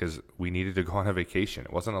because we needed to go on a vacation.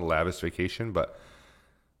 It wasn't a lavish vacation, but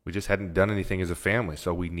we just hadn't done anything as a family.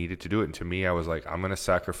 So we needed to do it. And to me, I was like, I'm going to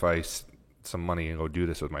sacrifice some money and go do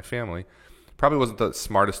this with my family. Probably wasn't the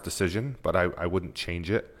smartest decision, but I wouldn't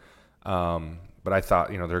change it. But I thought,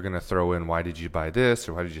 they're going to throw in, why did you buy this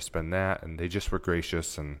or why did you spend that? And they just were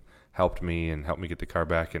gracious and helped me get the car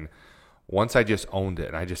back. And once I just owned it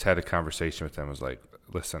and I just had a conversation with them, I was like,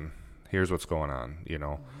 listen, here's what's going on.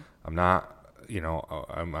 I'm not,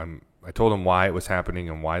 I told them why it was happening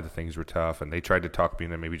and why the things were tough. And they tried to talk me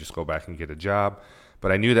into maybe just go back and get a job.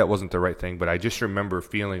 But I knew that wasn't the right thing. But I just remember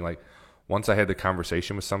feeling like, once I had the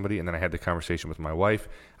conversation with somebody and then I had the conversation with my wife,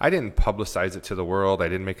 I didn't publicize it to the world. I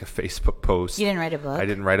didn't make a Facebook post. You didn't write a book? I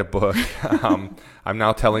didn't write a book. I'm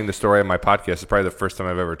now telling the story on my podcast. It's probably the first time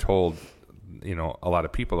I've ever told, a lot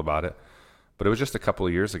of people about it. But it was just a couple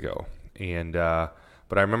of years ago. And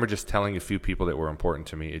but I remember just telling a few people that were important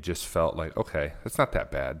to me. It just felt like, okay, it's not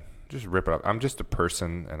that bad. just rip it up. I'm just a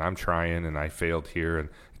person, and I'm trying, and I failed here, and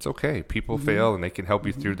it's okay. People fail, and they can help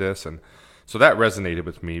you through this. And so that resonated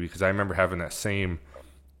with me because I remember having that same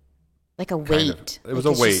like a weight. It was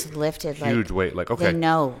like a weight, just lifted, huge weight. Like, okay, they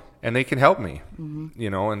know, and they can help me, and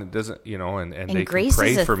it doesn't, and they grace can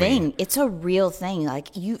pray is a for thing. me. It's a real thing. Like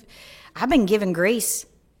I've been given grace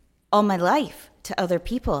all my life to other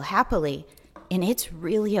people happily, and it's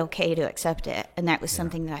really okay to accept it. And that was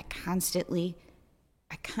something that I constantly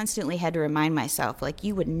had to remind myself, like,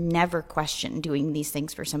 you would never question doing these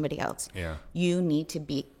things for somebody else. Yeah. You need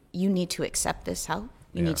to accept this help.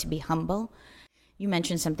 You need to be humble. You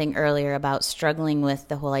mentioned something earlier about struggling with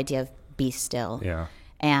the whole idea of be still. Yeah.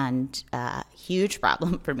 And huge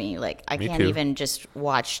problem for me. Like, I can't even just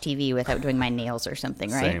watch TV without doing my nails or something,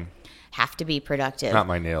 right? Same. Have to be productive. Not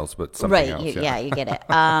my nails, but something right. else. Yeah, you get it.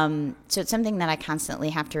 So it's something that I constantly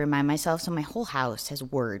have to remind myself. So my whole house has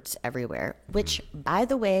words everywhere, which, by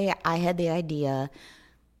the way, I had the idea,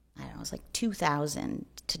 I don't know, it was like 2000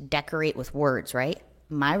 to decorate with words, right?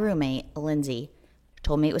 My roommate, Lindsay,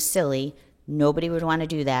 told me it was silly. Nobody would want to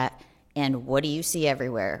do that. And what do you see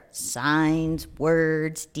everywhere? Signs,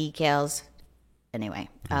 words, decals. Anyway,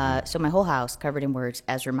 so my whole house covered in words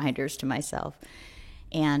as reminders to myself.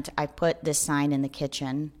 And I put this sign in the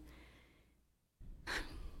kitchen,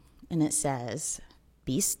 and it says,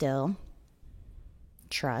 be still,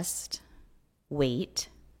 trust, wait,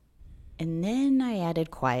 and then I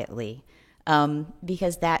added quietly,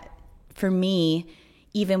 because that, for me,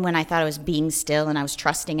 even when I thought I was being still and I was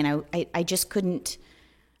trusting, and I just couldn't,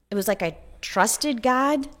 it was like I trusted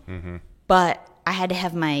God, but I had to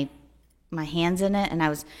have my hands in it, and I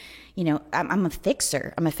was, I'm a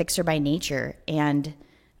fixer. I'm a fixer by nature, and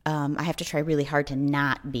I have to try really hard to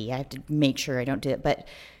not be. I have to make sure I don't do it. But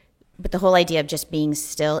the whole idea of just being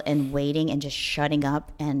still and waiting and just shutting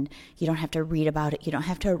up, and you don't have to read about it. You don't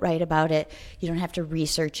have to write about it. You don't have to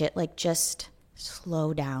research it. Like, just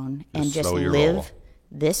slow down and just live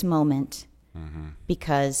this moment.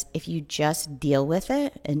 Because if you just deal with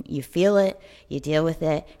it and you feel it, you deal with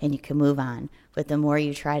it, and you can move on. But the more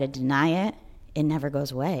you try to deny it, it never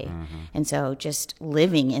goes away. And so just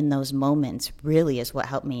living in those moments really is what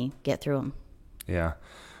helped me get through them. Yeah.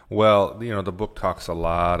 Well, the book talks a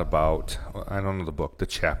lot about, I don't know the book, the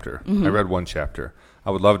chapter. I read one chapter.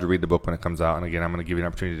 I would love to read the book when it comes out. And again, I'm going to give you an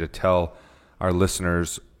opportunity to tell our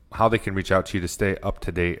listeners how they can reach out to you to stay up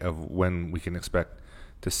to date of when we can expect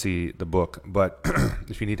to see the book. But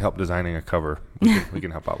if you need help designing a cover, we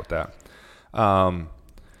can help out with that.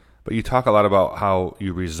 But you talk a lot about how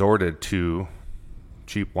you resorted to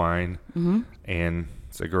cheap wine and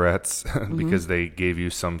cigarettes because they gave you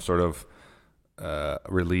some sort of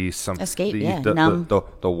release, some escape.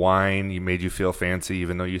 The wine made you feel fancy,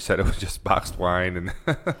 even though you said it was just boxed wine. And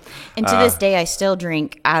and to this day, I still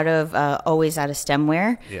drink always out of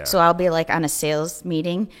stemware. Yeah. So I'll be like on a sales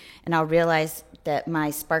meeting, and I'll realize that my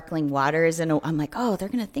sparkling water is I'm like, oh, they're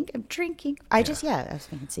going to think I'm drinking. I was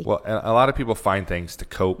fancy. Well, a lot of people find things to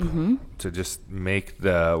cope, to just make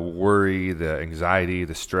the worry, the anxiety,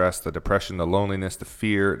 the stress, the depression, the loneliness, the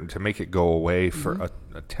fear, to make it go away for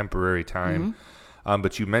a temporary time.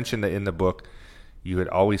 But you mentioned that in the book, you had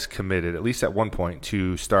always committed, at least at one point,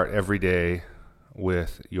 to start every day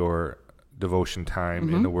with your devotion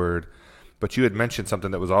time in the Word. But you had mentioned something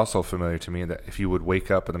that was also familiar to me, that if you would wake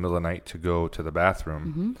up in the middle of the night to go to the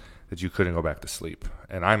bathroom, that you couldn't go back to sleep.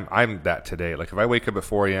 And I'm that today. Like, if I wake up at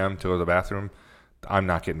 4 a.m. to go to the bathroom, I'm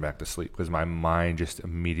not getting back to sleep because my mind just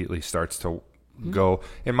immediately starts to go.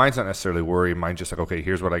 And mine's not necessarily worry. Mine's just like, okay,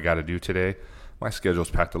 here's what I got to do today. My schedule's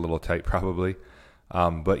packed a little tight probably.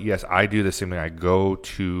 But yes, I do the same thing. I go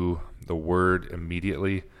to the Word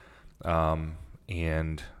immediately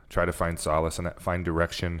and try to find solace and find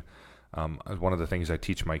direction. One of the things I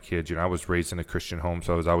teach my kids, I was raised in a Christian home,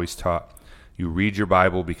 so I was always taught, you read your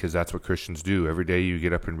Bible because that's what Christians do. Every day you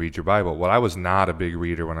get up and read your Bible. Well, I was not a big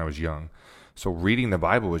reader when I was young. So reading the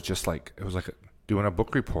Bible was just like, it was like doing a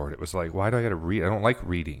book report. It was like, why do I got to read? I don't like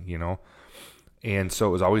reading, And so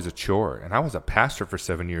it was always a chore. And I was a pastor for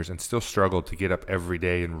 7 years and still struggled to get up every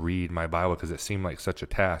day and read my Bible because it seemed like such a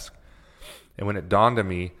task. And when it dawned on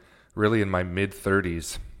me, really in my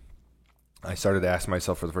mid-30s, I started to ask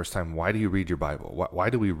myself for the first time, why do you read your Bible? Why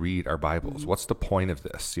do we read our Bibles? What's the point of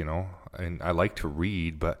this, And I like to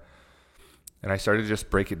read, and I started to just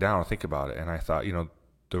break it down and think about it. And I thought,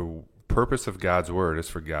 the purpose of God's Word is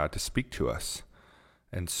for God to speak to us.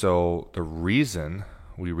 And so the reason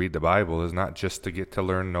we read the Bible is not just to get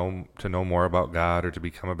to to know more about God or to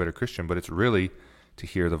become a better Christian, but it's really to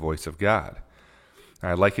hear the voice of God. And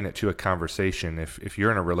I liken it to a conversation. If you're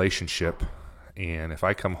in a relationship, and if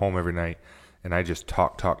I come home every night and I just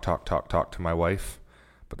talk to my wife,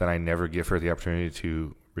 but then I never give her the opportunity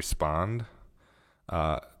to respond,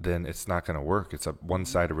 then it's not going to work. It's a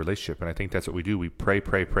one-sided relationship. And I think that's what we do. We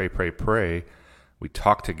pray. We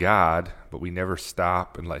talk to God, but we never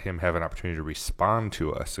stop and let him have an opportunity to respond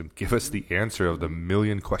to us and give us the answer of the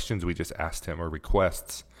million questions we just asked him, or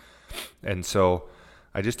requests. And so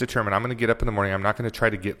I just determined I'm going to get up in the morning. I'm not going to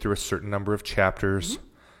try to get through a certain number of chapters.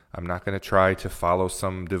 I'm not going to try to follow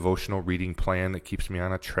some devotional reading plan that keeps me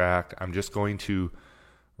on a track. I'm just going to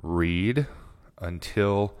read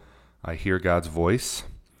until I hear God's voice,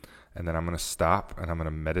 and then I'm going to stop and I'm going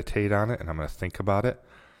to meditate on it and I'm going to think about it.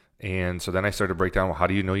 And so then I started to break down, well, how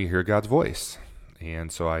do you know you hear God's voice?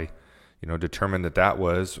 And so I, determined that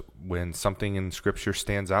was when something in Scripture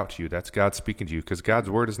stands out to you. That's God speaking to you, because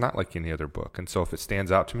God's word is not like any other book. And so if it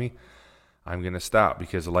stands out to me, I'm going to stop,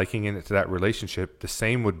 because liking it to that relationship, the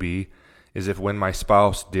same would be is if when my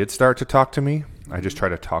spouse did start to talk to me, I just try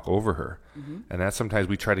to talk over her. And that's sometimes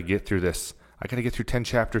we try to get through this. I got to get through 10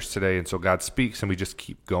 chapters today. And so God speaks and we just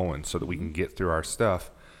keep going so that we can get through our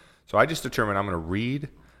stuff. So I just determined I'm going to read.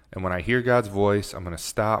 And when I hear God's voice, I'm going to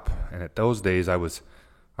stop. And at those days, I would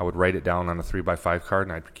write it down on a 3x5 card,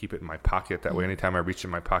 and I'd keep it in my pocket. That way, anytime I reached in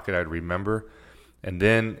my pocket, I'd remember. And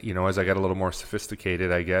then, as I got a little more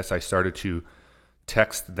sophisticated, I guess, I started to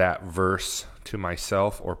text that verse to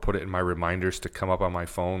myself or put it in my reminders to come up on my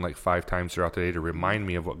phone like 5 times throughout the day to remind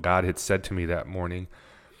me of what God had said to me that morning.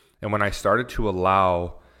 And when I started to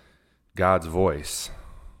allow God's voice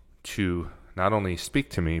to not only speak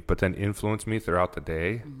to me, but then influence me throughout the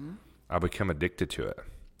day, I become addicted to it.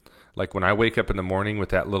 Like when I wake up in the morning with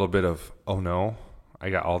that little bit of, oh no, I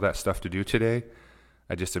got all that stuff to do today,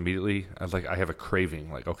 I just immediately, I have a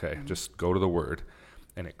craving, like, okay, just go to the Word.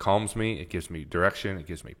 And it calms me, it gives me direction, it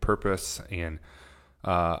gives me purpose. And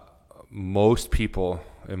most people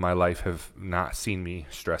in my life have not seen me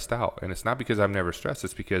stressed out. And it's not because I'm never stressed,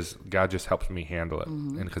 it's because God just helps me handle it,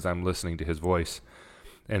 and because I'm listening to his voice.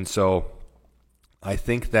 And so I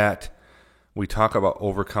think that we talk about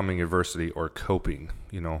overcoming adversity or coping,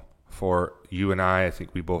 for you and I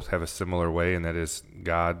think we both have a similar way, and that is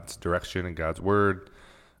God's direction and God's word.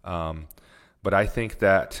 But I think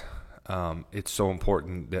that it's so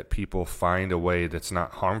important that people find a way that's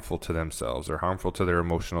not harmful to themselves or harmful to their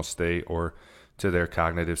emotional state or to their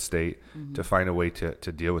cognitive state, to find a way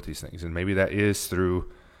to deal with these things. And maybe that is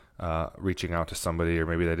through reaching out to somebody, or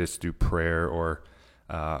maybe that is through prayer or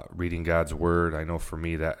reading God's word. I know for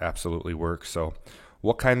me that absolutely works. So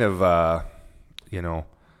what kind of,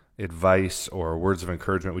 advice or words of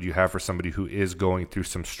encouragement would you have for somebody who is going through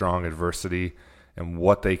some strong adversity, and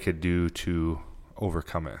what they could do to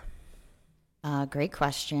overcome it? Great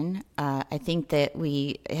question. I think that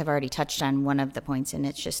we have already touched on one of the points, and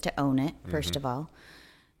it's just to own it, first of all,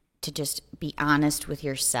 to just be honest with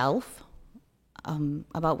yourself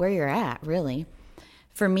about where you're at, really.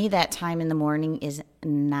 For me, that time in the morning is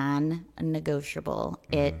non-negotiable.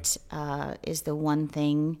 It is the one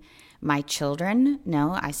thing my children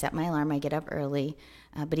know. I set my alarm, I get up early,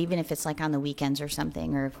 but even if it's like on the weekends or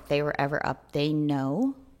something, or if they were ever up, they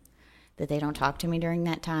know that they don't talk to me during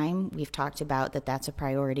that time. We've talked about that that's a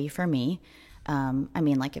priority for me.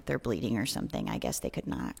 Like if they're bleeding or something, I guess they could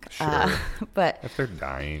knock. Sure. But if they're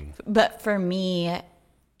dying. But for me,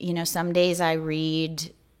 some days I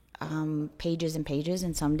read pages and pages,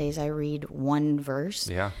 and some days I read one verse.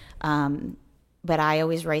 Yeah. But I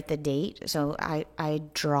always write the date. So I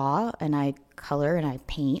draw and I color and I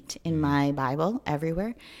paint in my Bible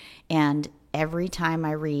everywhere. And every time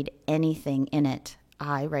I read anything in it,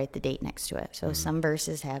 I write the date next to it. So some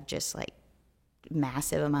verses have just like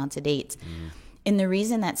massive amounts of dates. And the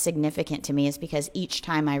reason that's significant to me is because each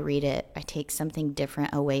time I read it, I take something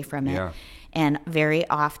different away from it. Yeah. And very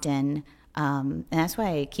often, and that's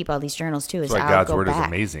why I keep all these journals too. That's why God's word is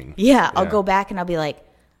amazing. Yeah, I'll go back and I'll be like,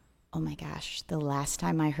 oh my gosh, the last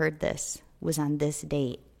time I heard this was on this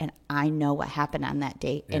date, and I know what happened on that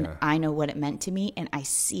date, and I know what it meant to me, and I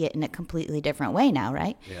see it in a completely different way now,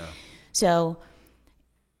 right? Yeah. So,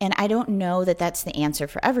 and I don't know that that's the answer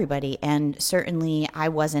for everybody, and certainly I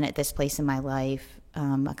wasn't at this place in my life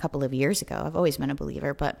a couple of years ago. I've always been a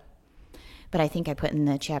believer, but I think I put in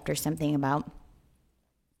the chapter something about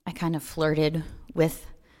I kind of flirted with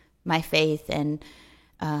my faith and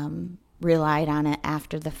relied on it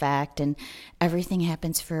after the fact, and everything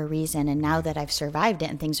happens for a reason. And now that I've survived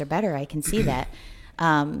it and things are better, I can see that.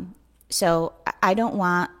 So I don't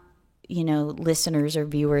want, listeners or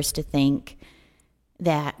viewers to think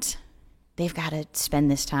that they've got to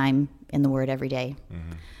spend this time in the Word every day.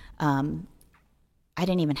 I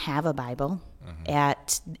didn't even have a Bible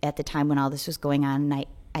at the time when all this was going on, and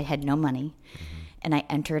I had no money. And I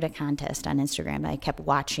entered a contest on Instagram. I kept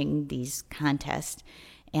watching these contests,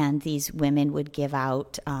 and these women would give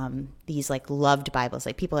out these like loved Bibles.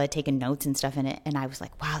 Like people had taken notes and stuff in it, and I was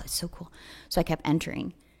like, wow, that's so cool. So I kept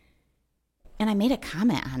entering. And I made a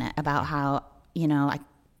comment on it about how, you know,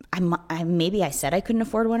 I maybe I said I couldn't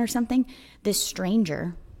afford one or something. This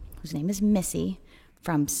stranger, whose name is Missy,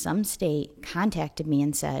 from some state, contacted me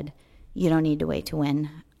and said, you don't need to wait to win.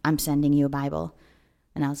 I'm sending you a Bible.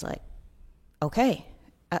 And I was like, okay.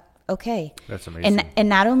 That's amazing. And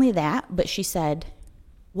not only that, but she said,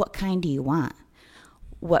 what kind do you want?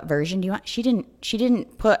 What version do you want? She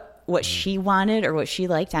didn't put what she wanted or what she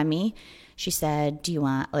liked on me. She said, do you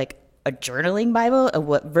want like a journaling Bible?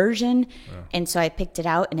 What version? Yeah. And so I picked it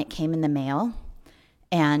out, and it came in the mail.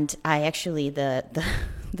 And I actually,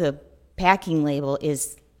 the packing label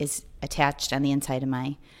is attached on the inside of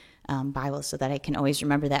my Bible so that I can always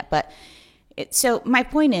remember that. But so my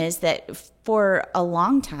point is that for a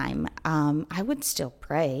long time, I would still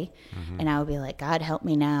pray, and I would be like, God, help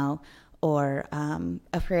me now, or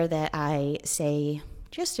a prayer that I say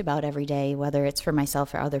just about every day, whether it's for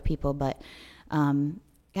myself or other people, but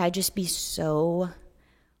God, just be so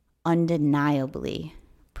undeniably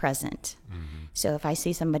present. So if I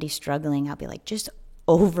see somebody struggling, I'll be like, just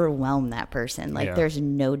overwhelm that person. Like there's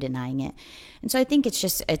no denying it. And so I think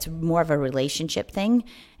it's more of a relationship thing.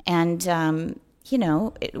 And, you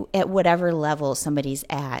know, at whatever level somebody's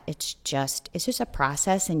at, it's just a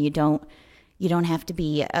process, and you don't have to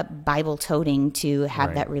be a Bible toting to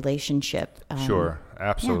have that relationship. Sure.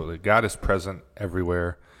 Absolutely. Yeah. God is present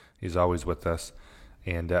everywhere. He's always with us.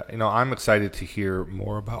 And, you know, I'm excited to hear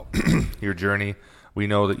more about your journey. We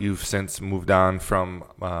know that you've since moved on from,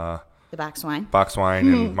 the box wine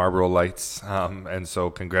and Marlboro Lights. And so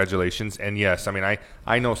congratulations. And yes, I mean,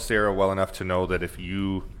 I know Sarah well enough to know that if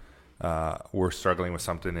you were struggling with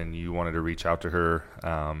something and you wanted to reach out to her,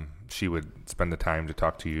 she would spend the time to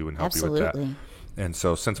talk to you and help you with that. And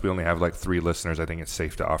so since we only have like 3 listeners, I think it's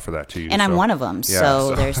safe to offer that to you. And I'm one of them. Yeah,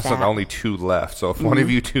 so there's that. So only 2 left. So if one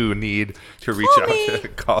of you 2 need to reach out to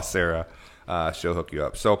call Sarah, she'll hook you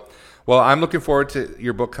up. So, well, I'm looking forward to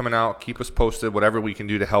your book coming out. Keep us posted, whatever we can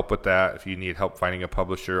do to help with that. If you need help finding a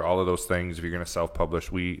publisher, all of those things. If you're going to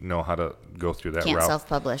self-publish, we know how to go through that route. Can't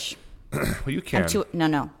self-publish. Well, you can.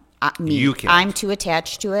 No. Me. You can't. I'm too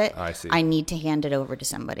attached to it. I see. I need to hand it over to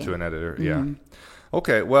somebody. To an editor, yeah.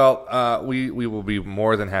 Okay, well, we will be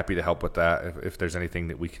more than happy to help with that if there's anything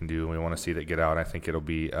that we can do. We want to see that get out. I think it'll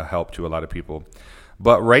be a help to a lot of people.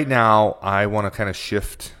 But right now, I want to kind of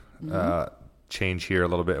shift, change here a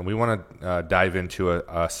little bit, and we want to dive into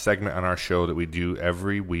a segment on our show that we do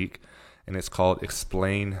every week, and it's called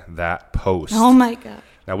Explain That Post. Oh, my God.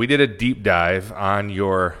 Now, we did a deep dive on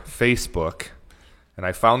your Facebook, and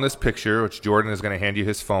I found this picture, which Jordan is going to hand you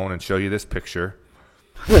his phone and show you this picture.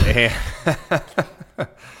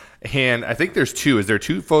 And I think there's 2. Is there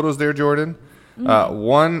 2 photos there, Jordan?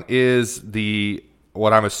 One is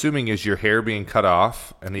what I'm assuming is your hair being cut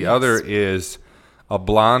off, and the other is a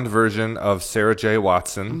blonde version of Sarah J.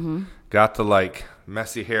 Watson. Got the like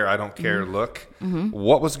messy hair, I don't care look.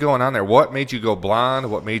 What was going on there? What made you go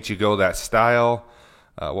blonde? What made you go that style?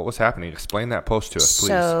 What was happening? Explain that post to us, please.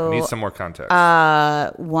 So, I need some more context.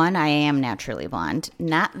 One, I am naturally blonde.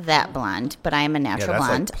 Not that blonde, but I am a natural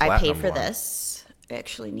blonde. Like I pay for this. It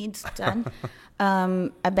actually needs done.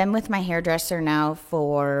 I've been with my hairdresser now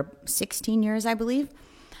for 16 years, I believe.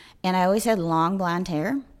 And I always had long blonde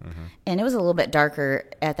hair. And it was a little bit darker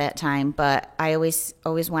at that time, but I always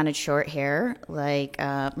wanted short hair, like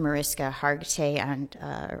Mariska Hargitay on,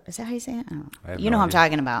 is that how you say it? I don't know. You know who I'm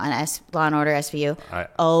talking about, on Law & Order SVU. I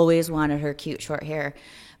always wanted her cute short hair.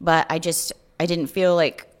 But I didn't feel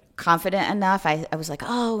like confident enough. I was like,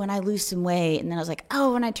 oh, when I lose some weight. And then I was like,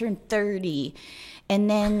 oh, when I turn 30. And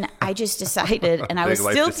then I just decided, and I was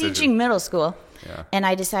still teaching middle school, and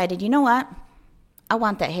I decided, you know what? I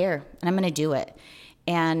want that hair, and I'm going to do it.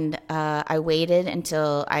 And I waited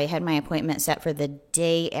until I had my appointment set for the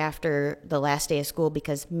day after the last day of school,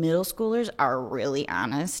 because middle schoolers are really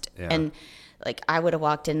honest. And like I would have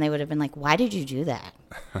walked in, they would have been like, why did you do that?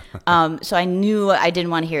 So I knew I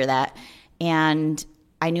didn't want to hear that. And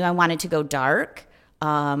I knew I wanted to go dark.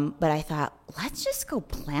 But I thought, let's just go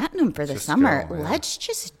platinum for the summer. Let's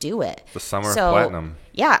just do it. The summer platinum.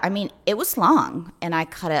 Yeah, I mean, it was long, and I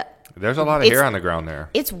cut it. There's a lot of hair on the ground there.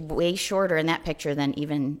 It's way shorter in that picture than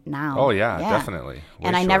even now. Oh, yeah. Definitely. Way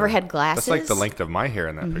and I never had glasses. That's like the length of my hair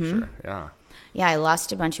in that picture. Yeah. Yeah, I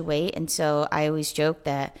lost a bunch of weight, and so I always joke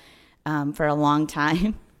that for a long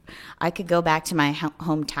time, I could go back to my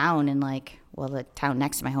hometown and the town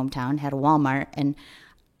next to my hometown had a Walmart, and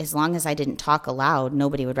as long as I didn't talk aloud,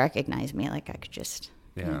 nobody would recognize me. Like I could just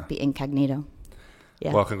be incognito.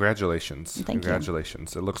 Yeah. Well, congratulations. Thank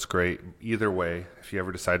congratulations. It looks great. Either way, if you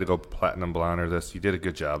ever decide to go platinum blonde or this, you did a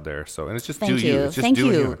good job there. So, and it's just Thank do you. you. It's just Thank do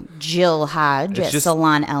you, Jill Hodge at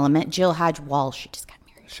Salon Element. Jill Hodge Walsh. She just got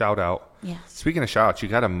married. Shout out. Yes. Speaking of shout outs, you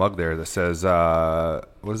got a mug there that says,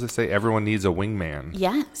 what does it say? Everyone needs a wingman.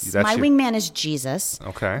 Yes. My wingman is Jesus.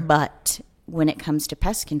 Okay. But when it comes to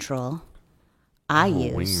pest control, I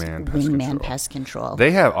use Wingman Pest Control.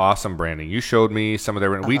 They have awesome branding. You showed me some of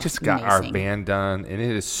their. We just got amazing. our band done, and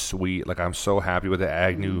it is sweet. Like, I'm so happy with it.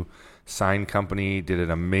 Agnew Sign Company did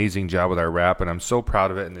an amazing job with our wrap, and I'm so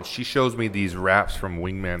proud of it. And then she shows me these wraps from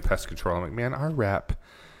Wingman Pest Control. I'm like, man, our wrap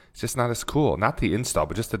is just not as cool. Not the install,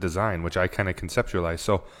 but just the design, which I kind of conceptualized.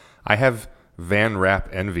 So I have Van Wrap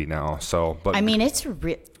envy now. So, but I mean, it's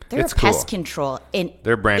they're it's pest cool. control, and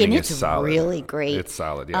Their branding and is solid. Really great. It's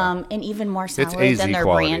solid, yeah. And even more It's solid AZ than their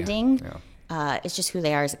quality. branding. Yeah. It's just who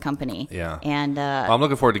they are as a company. Yeah. And Well, I'm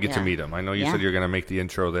looking forward to get to yeah. meet them. I know you Yeah. said you're going to make the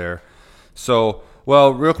intro there. So,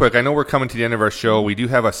 well, real quick, I know we're coming to the end of our show. We do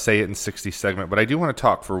have a Say It in 60 segment, but I do want to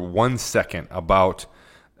talk for 1 second about,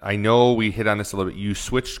 I know we hit on this a little bit. You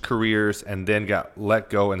switched careers and then got let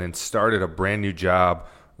go and then started a brand new job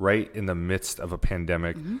right in the midst of a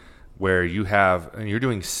pandemic where you have, and you're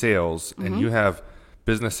doing sales and you have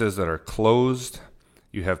businesses that are closed.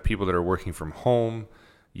 You have people that are working from home.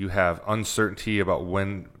 You have uncertainty about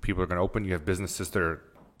when people are going to open. You have businesses that are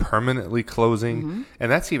permanently closing,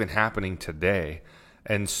 and that's even happening today.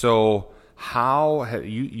 And so, how have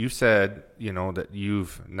you said, you know, that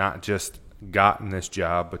you've not just gotten this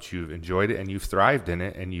job, but you've enjoyed it and you've thrived in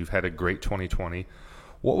it, and you've had a great 2020.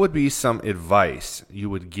 What would be some advice you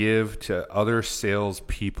would give to other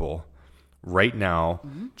salespeople right now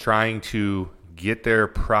trying to get their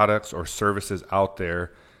products or services out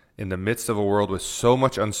there in the midst of a world with so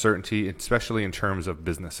much uncertainty, especially in terms of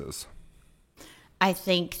businesses? I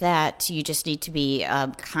think that you just need to be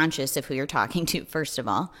conscious of who you're talking to, first of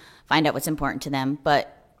all. Find out what's important to them.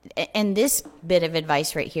 And this bit of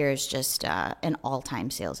advice right here is just an all-time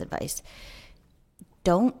sales advice.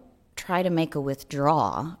 Don't try to make a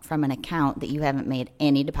withdrawal from an account that you haven't made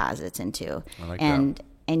any deposits into. I like and that.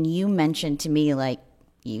 And you mentioned to me, like,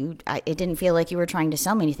 it didn't feel like you were trying to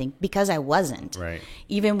sell me anything, because I wasn't. Right.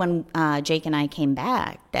 Even when Jake and I came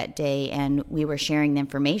back that day and we were sharing the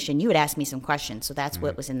information, you would ask me some questions. So that's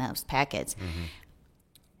what was in those packets.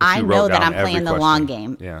 I know that I'm playing the long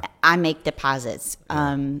game. Yeah. I make deposits.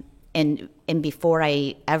 And before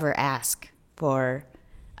I ever ask for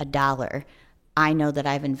 $1, I know that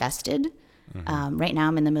I've invested. Right now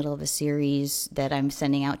I'm in the middle of a series that I'm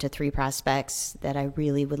sending out to 3 prospects that I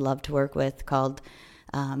really would love to work with, called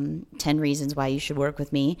 10 Reasons Why You Should Work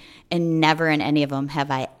With Me. And never in any of them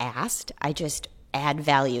have I asked. I just add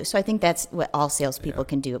value. So I think that's what all salespeople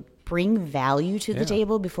can do. Bring value to the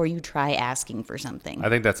table before you try asking for something. I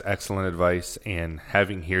think that's excellent advice. And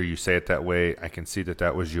having hear you say it that way, I can see that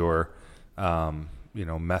that was your,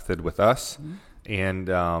 method with us. And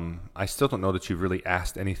I still don't know that you've really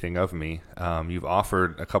asked anything of me. You've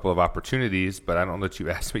offered a couple of opportunities, but I don't know that you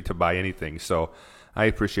asked me to buy anything. So I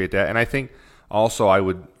appreciate that. And I think also I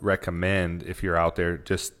would recommend, if you're out there,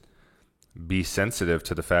 just be sensitive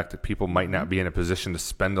to the fact that people might not be in a position to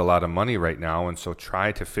spend a lot of money right now. And so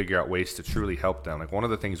try to figure out ways to truly help them. Like, one of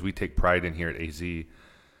the things we take pride in here at AZ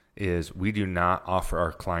is we do not offer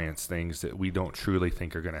our clients things that we don't truly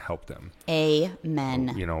think are going to help them.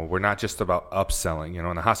 Amen. We're not just about upselling.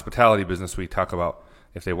 In the hospitality business, we talk about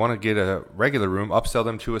if they want to get a regular room, upsell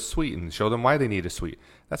them to a suite and show them why they need a suite.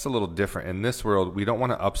 That's a little different. In this world, we don't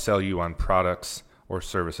want to upsell you on products or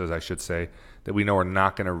services, I should say, that we know are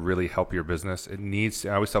not going to really help your business. I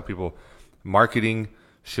always tell people, marketing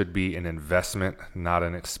should be an investment, not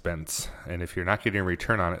an expense. And if you're not getting a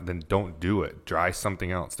return on it, then don't do it. Try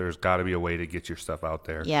something else. There's got to be a way to get your stuff out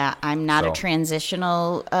there. Yeah, I'm not a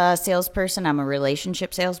transitional salesperson. I'm a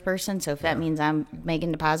relationship salesperson. So if that means I'm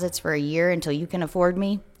making deposits for a year until you can afford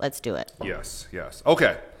me, let's do it. Yes.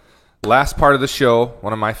 Okay. Last part of the show,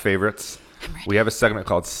 one of my favorites. We have a segment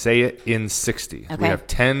called Say It in 60. Okay. We have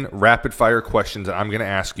 10 rapid fire questions that I'm going to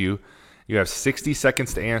ask you. You have 60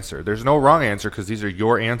 seconds to answer. There's no wrong answer because these are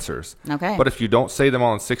your answers. Okay. But if you don't say them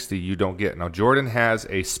all in 60, you don't get. Now, Jordan has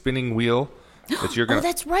a spinning wheel that you're going to... Oh,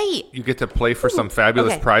 that's right. You get to play for some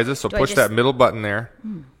fabulous prizes. So push that middle button there.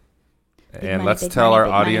 And money, let's big tell money, our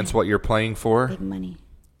big audience money. what you're playing for. Big money.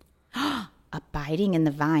 Abiding in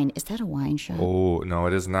the Vine. Is that a wine shop? Oh, no,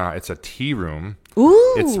 it is not. It's a tea room.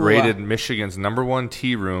 Ooh. It's rated Michigan's #1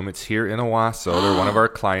 tea room. It's here in Owasso. They're one of our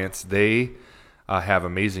clients. They have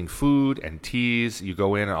amazing food and teas. You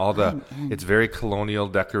go in and all it's very colonial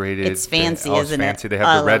decorated. It's fancy, it's isn't fancy. it? They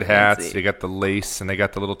have the red hats. Fancy. They got the lace, and they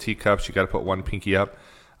got the little teacups. You got to put one pinky up.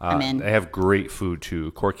 I'm in. They have great food, too.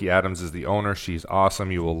 Corky Adams is the owner. She's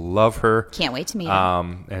awesome. You will love her. Can't wait to meet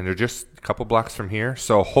her. And they're just a couple blocks from here.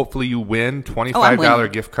 So hopefully you win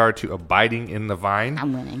 $25 gift card to Abiding in the Vine.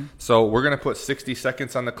 I'm winning. So we're going to put 60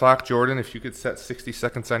 seconds on the clock. Jordan, if you could set 60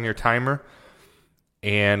 seconds on your timer.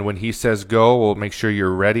 And when he says go, we'll make sure you're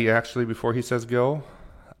ready, actually, before he says go.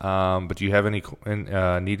 But do you have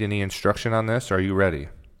need any instruction on this? Are you ready?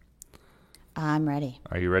 I'm ready.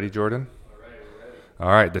 Are you ready, Jordan? All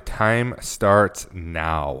right, the time starts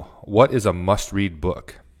now. What is a must-read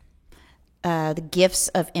book? The Gifts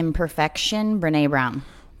of Imperfection, Brené Brown.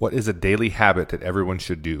 What is a daily habit that everyone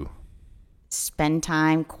should do? Spend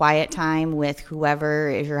quiet time with whoever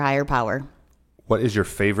is your higher power. What is your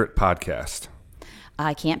favorite podcast?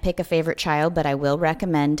 I can't pick a favorite child, but I will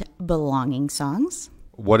recommend Belonging Songs.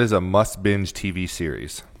 What is a must-binge TV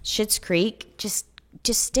series? Schitt's Creek. Just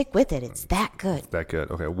stick with it. It's that good. That good.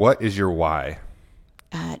 Okay. What is your why?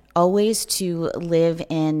 Always to live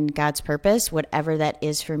in God's purpose, whatever that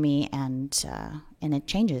is for me, and it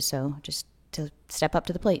changes. So just to step up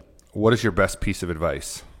to the plate. What is your best piece of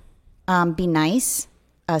advice? Be nice,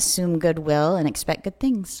 assume goodwill, and expect good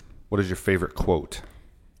things. What is your favorite quote?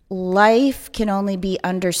 Life can only be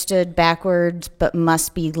understood backwards, but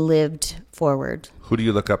must be lived forward. Who do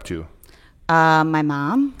you look up to? My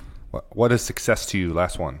mom. What is success to you?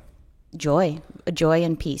 Last one. Joy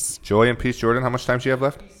and peace. Joy and peace. Jordan, how much time do you have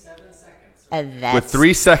left? 7 seconds. With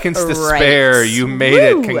 3 seconds to spare, you made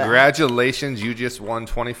it. Congratulations. You just won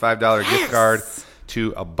 $25 gift card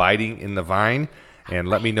to Abiding in the Vine. And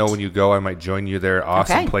let me know when you go. I might join you there.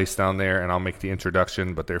 Awesome place down there, and I'll make the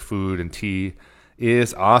introduction. But their food and tea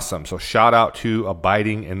is awesome. So shout out to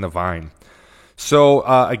Abiding in the Vine. So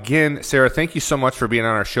again, Sarah, thank you so much for being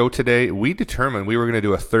on our show today. We determined we were going to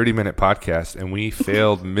do a 30-minute podcast, and we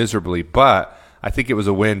failed miserably. But I think it was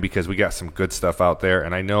a win because we got some good stuff out there.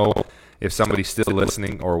 And I know if somebody's still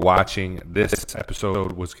listening or watching, this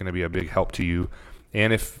episode was going to be a big help to you.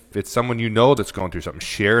 And if it's someone you know that's going through something,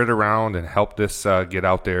 share it around and help this get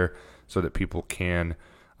out there so that people can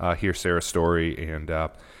hear Sarah's story. And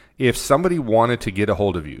if somebody wanted to get a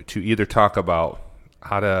hold of you to either talk about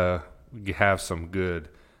how to have some good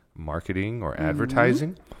marketing or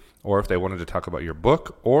advertising, or if they wanted to talk about your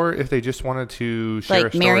book, or if they just wanted to share a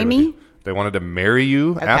story marry with me? you. They wanted to marry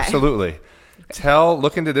you? Okay. Absolutely.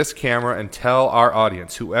 Look into this camera and tell our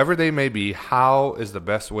audience, whoever they may be, how is the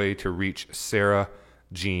best way to reach Sarah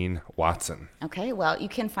Jean Watson? Okay, well, you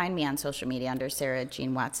can find me on social media under Sarah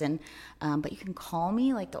Jean Watson, but you can call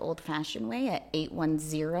me like the old-fashioned way at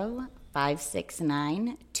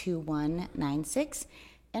 810-569-2196.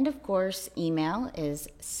 And, of course, email is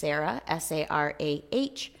Sarah,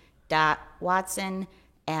 S-A-R-A-H,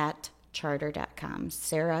 .watson@charter.com.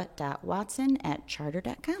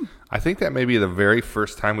 Sarah.watson@charter.com. I think that may be the very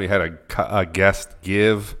first time we had a guest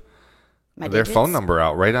give their phone number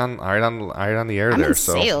out right on the air. I'm there. In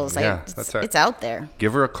sales. Yeah, it's out there.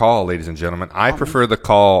 Give her a call, ladies and gentlemen. I prefer the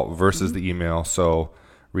call versus the email, so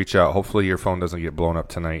reach out. Hopefully your phone doesn't get blown up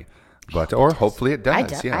tonight, hopefully it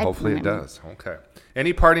does. Hopefully it does. Okay.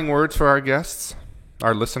 Any parting words for our guests,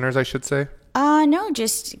 our listeners, I should say? No,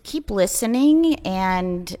 just keep listening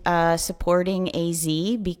and supporting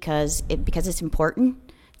AZ because it's important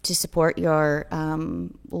to support your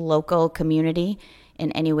local community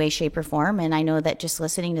in any way, shape, or form. And I know that just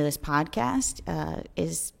listening to this podcast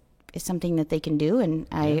is something that they can do, and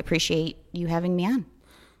I appreciate you having me on.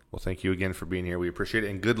 Well, thank you again for being here. We appreciate it,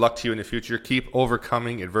 and good luck to you in the future. Keep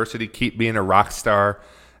overcoming adversity. Keep being a rock star.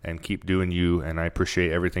 And keep doing you, and I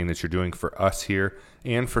appreciate everything that you're doing for us here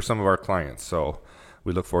and for some of our clients. So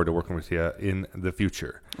we look forward to working with you in the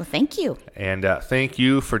future. Well, thank you. And thank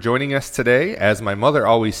you for joining us today. As my mother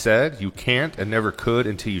always said, you can't and never could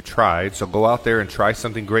until you tried. So go out there and try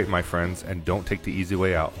something great, my friends, and don't take the easy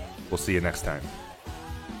way out. We'll see you next time.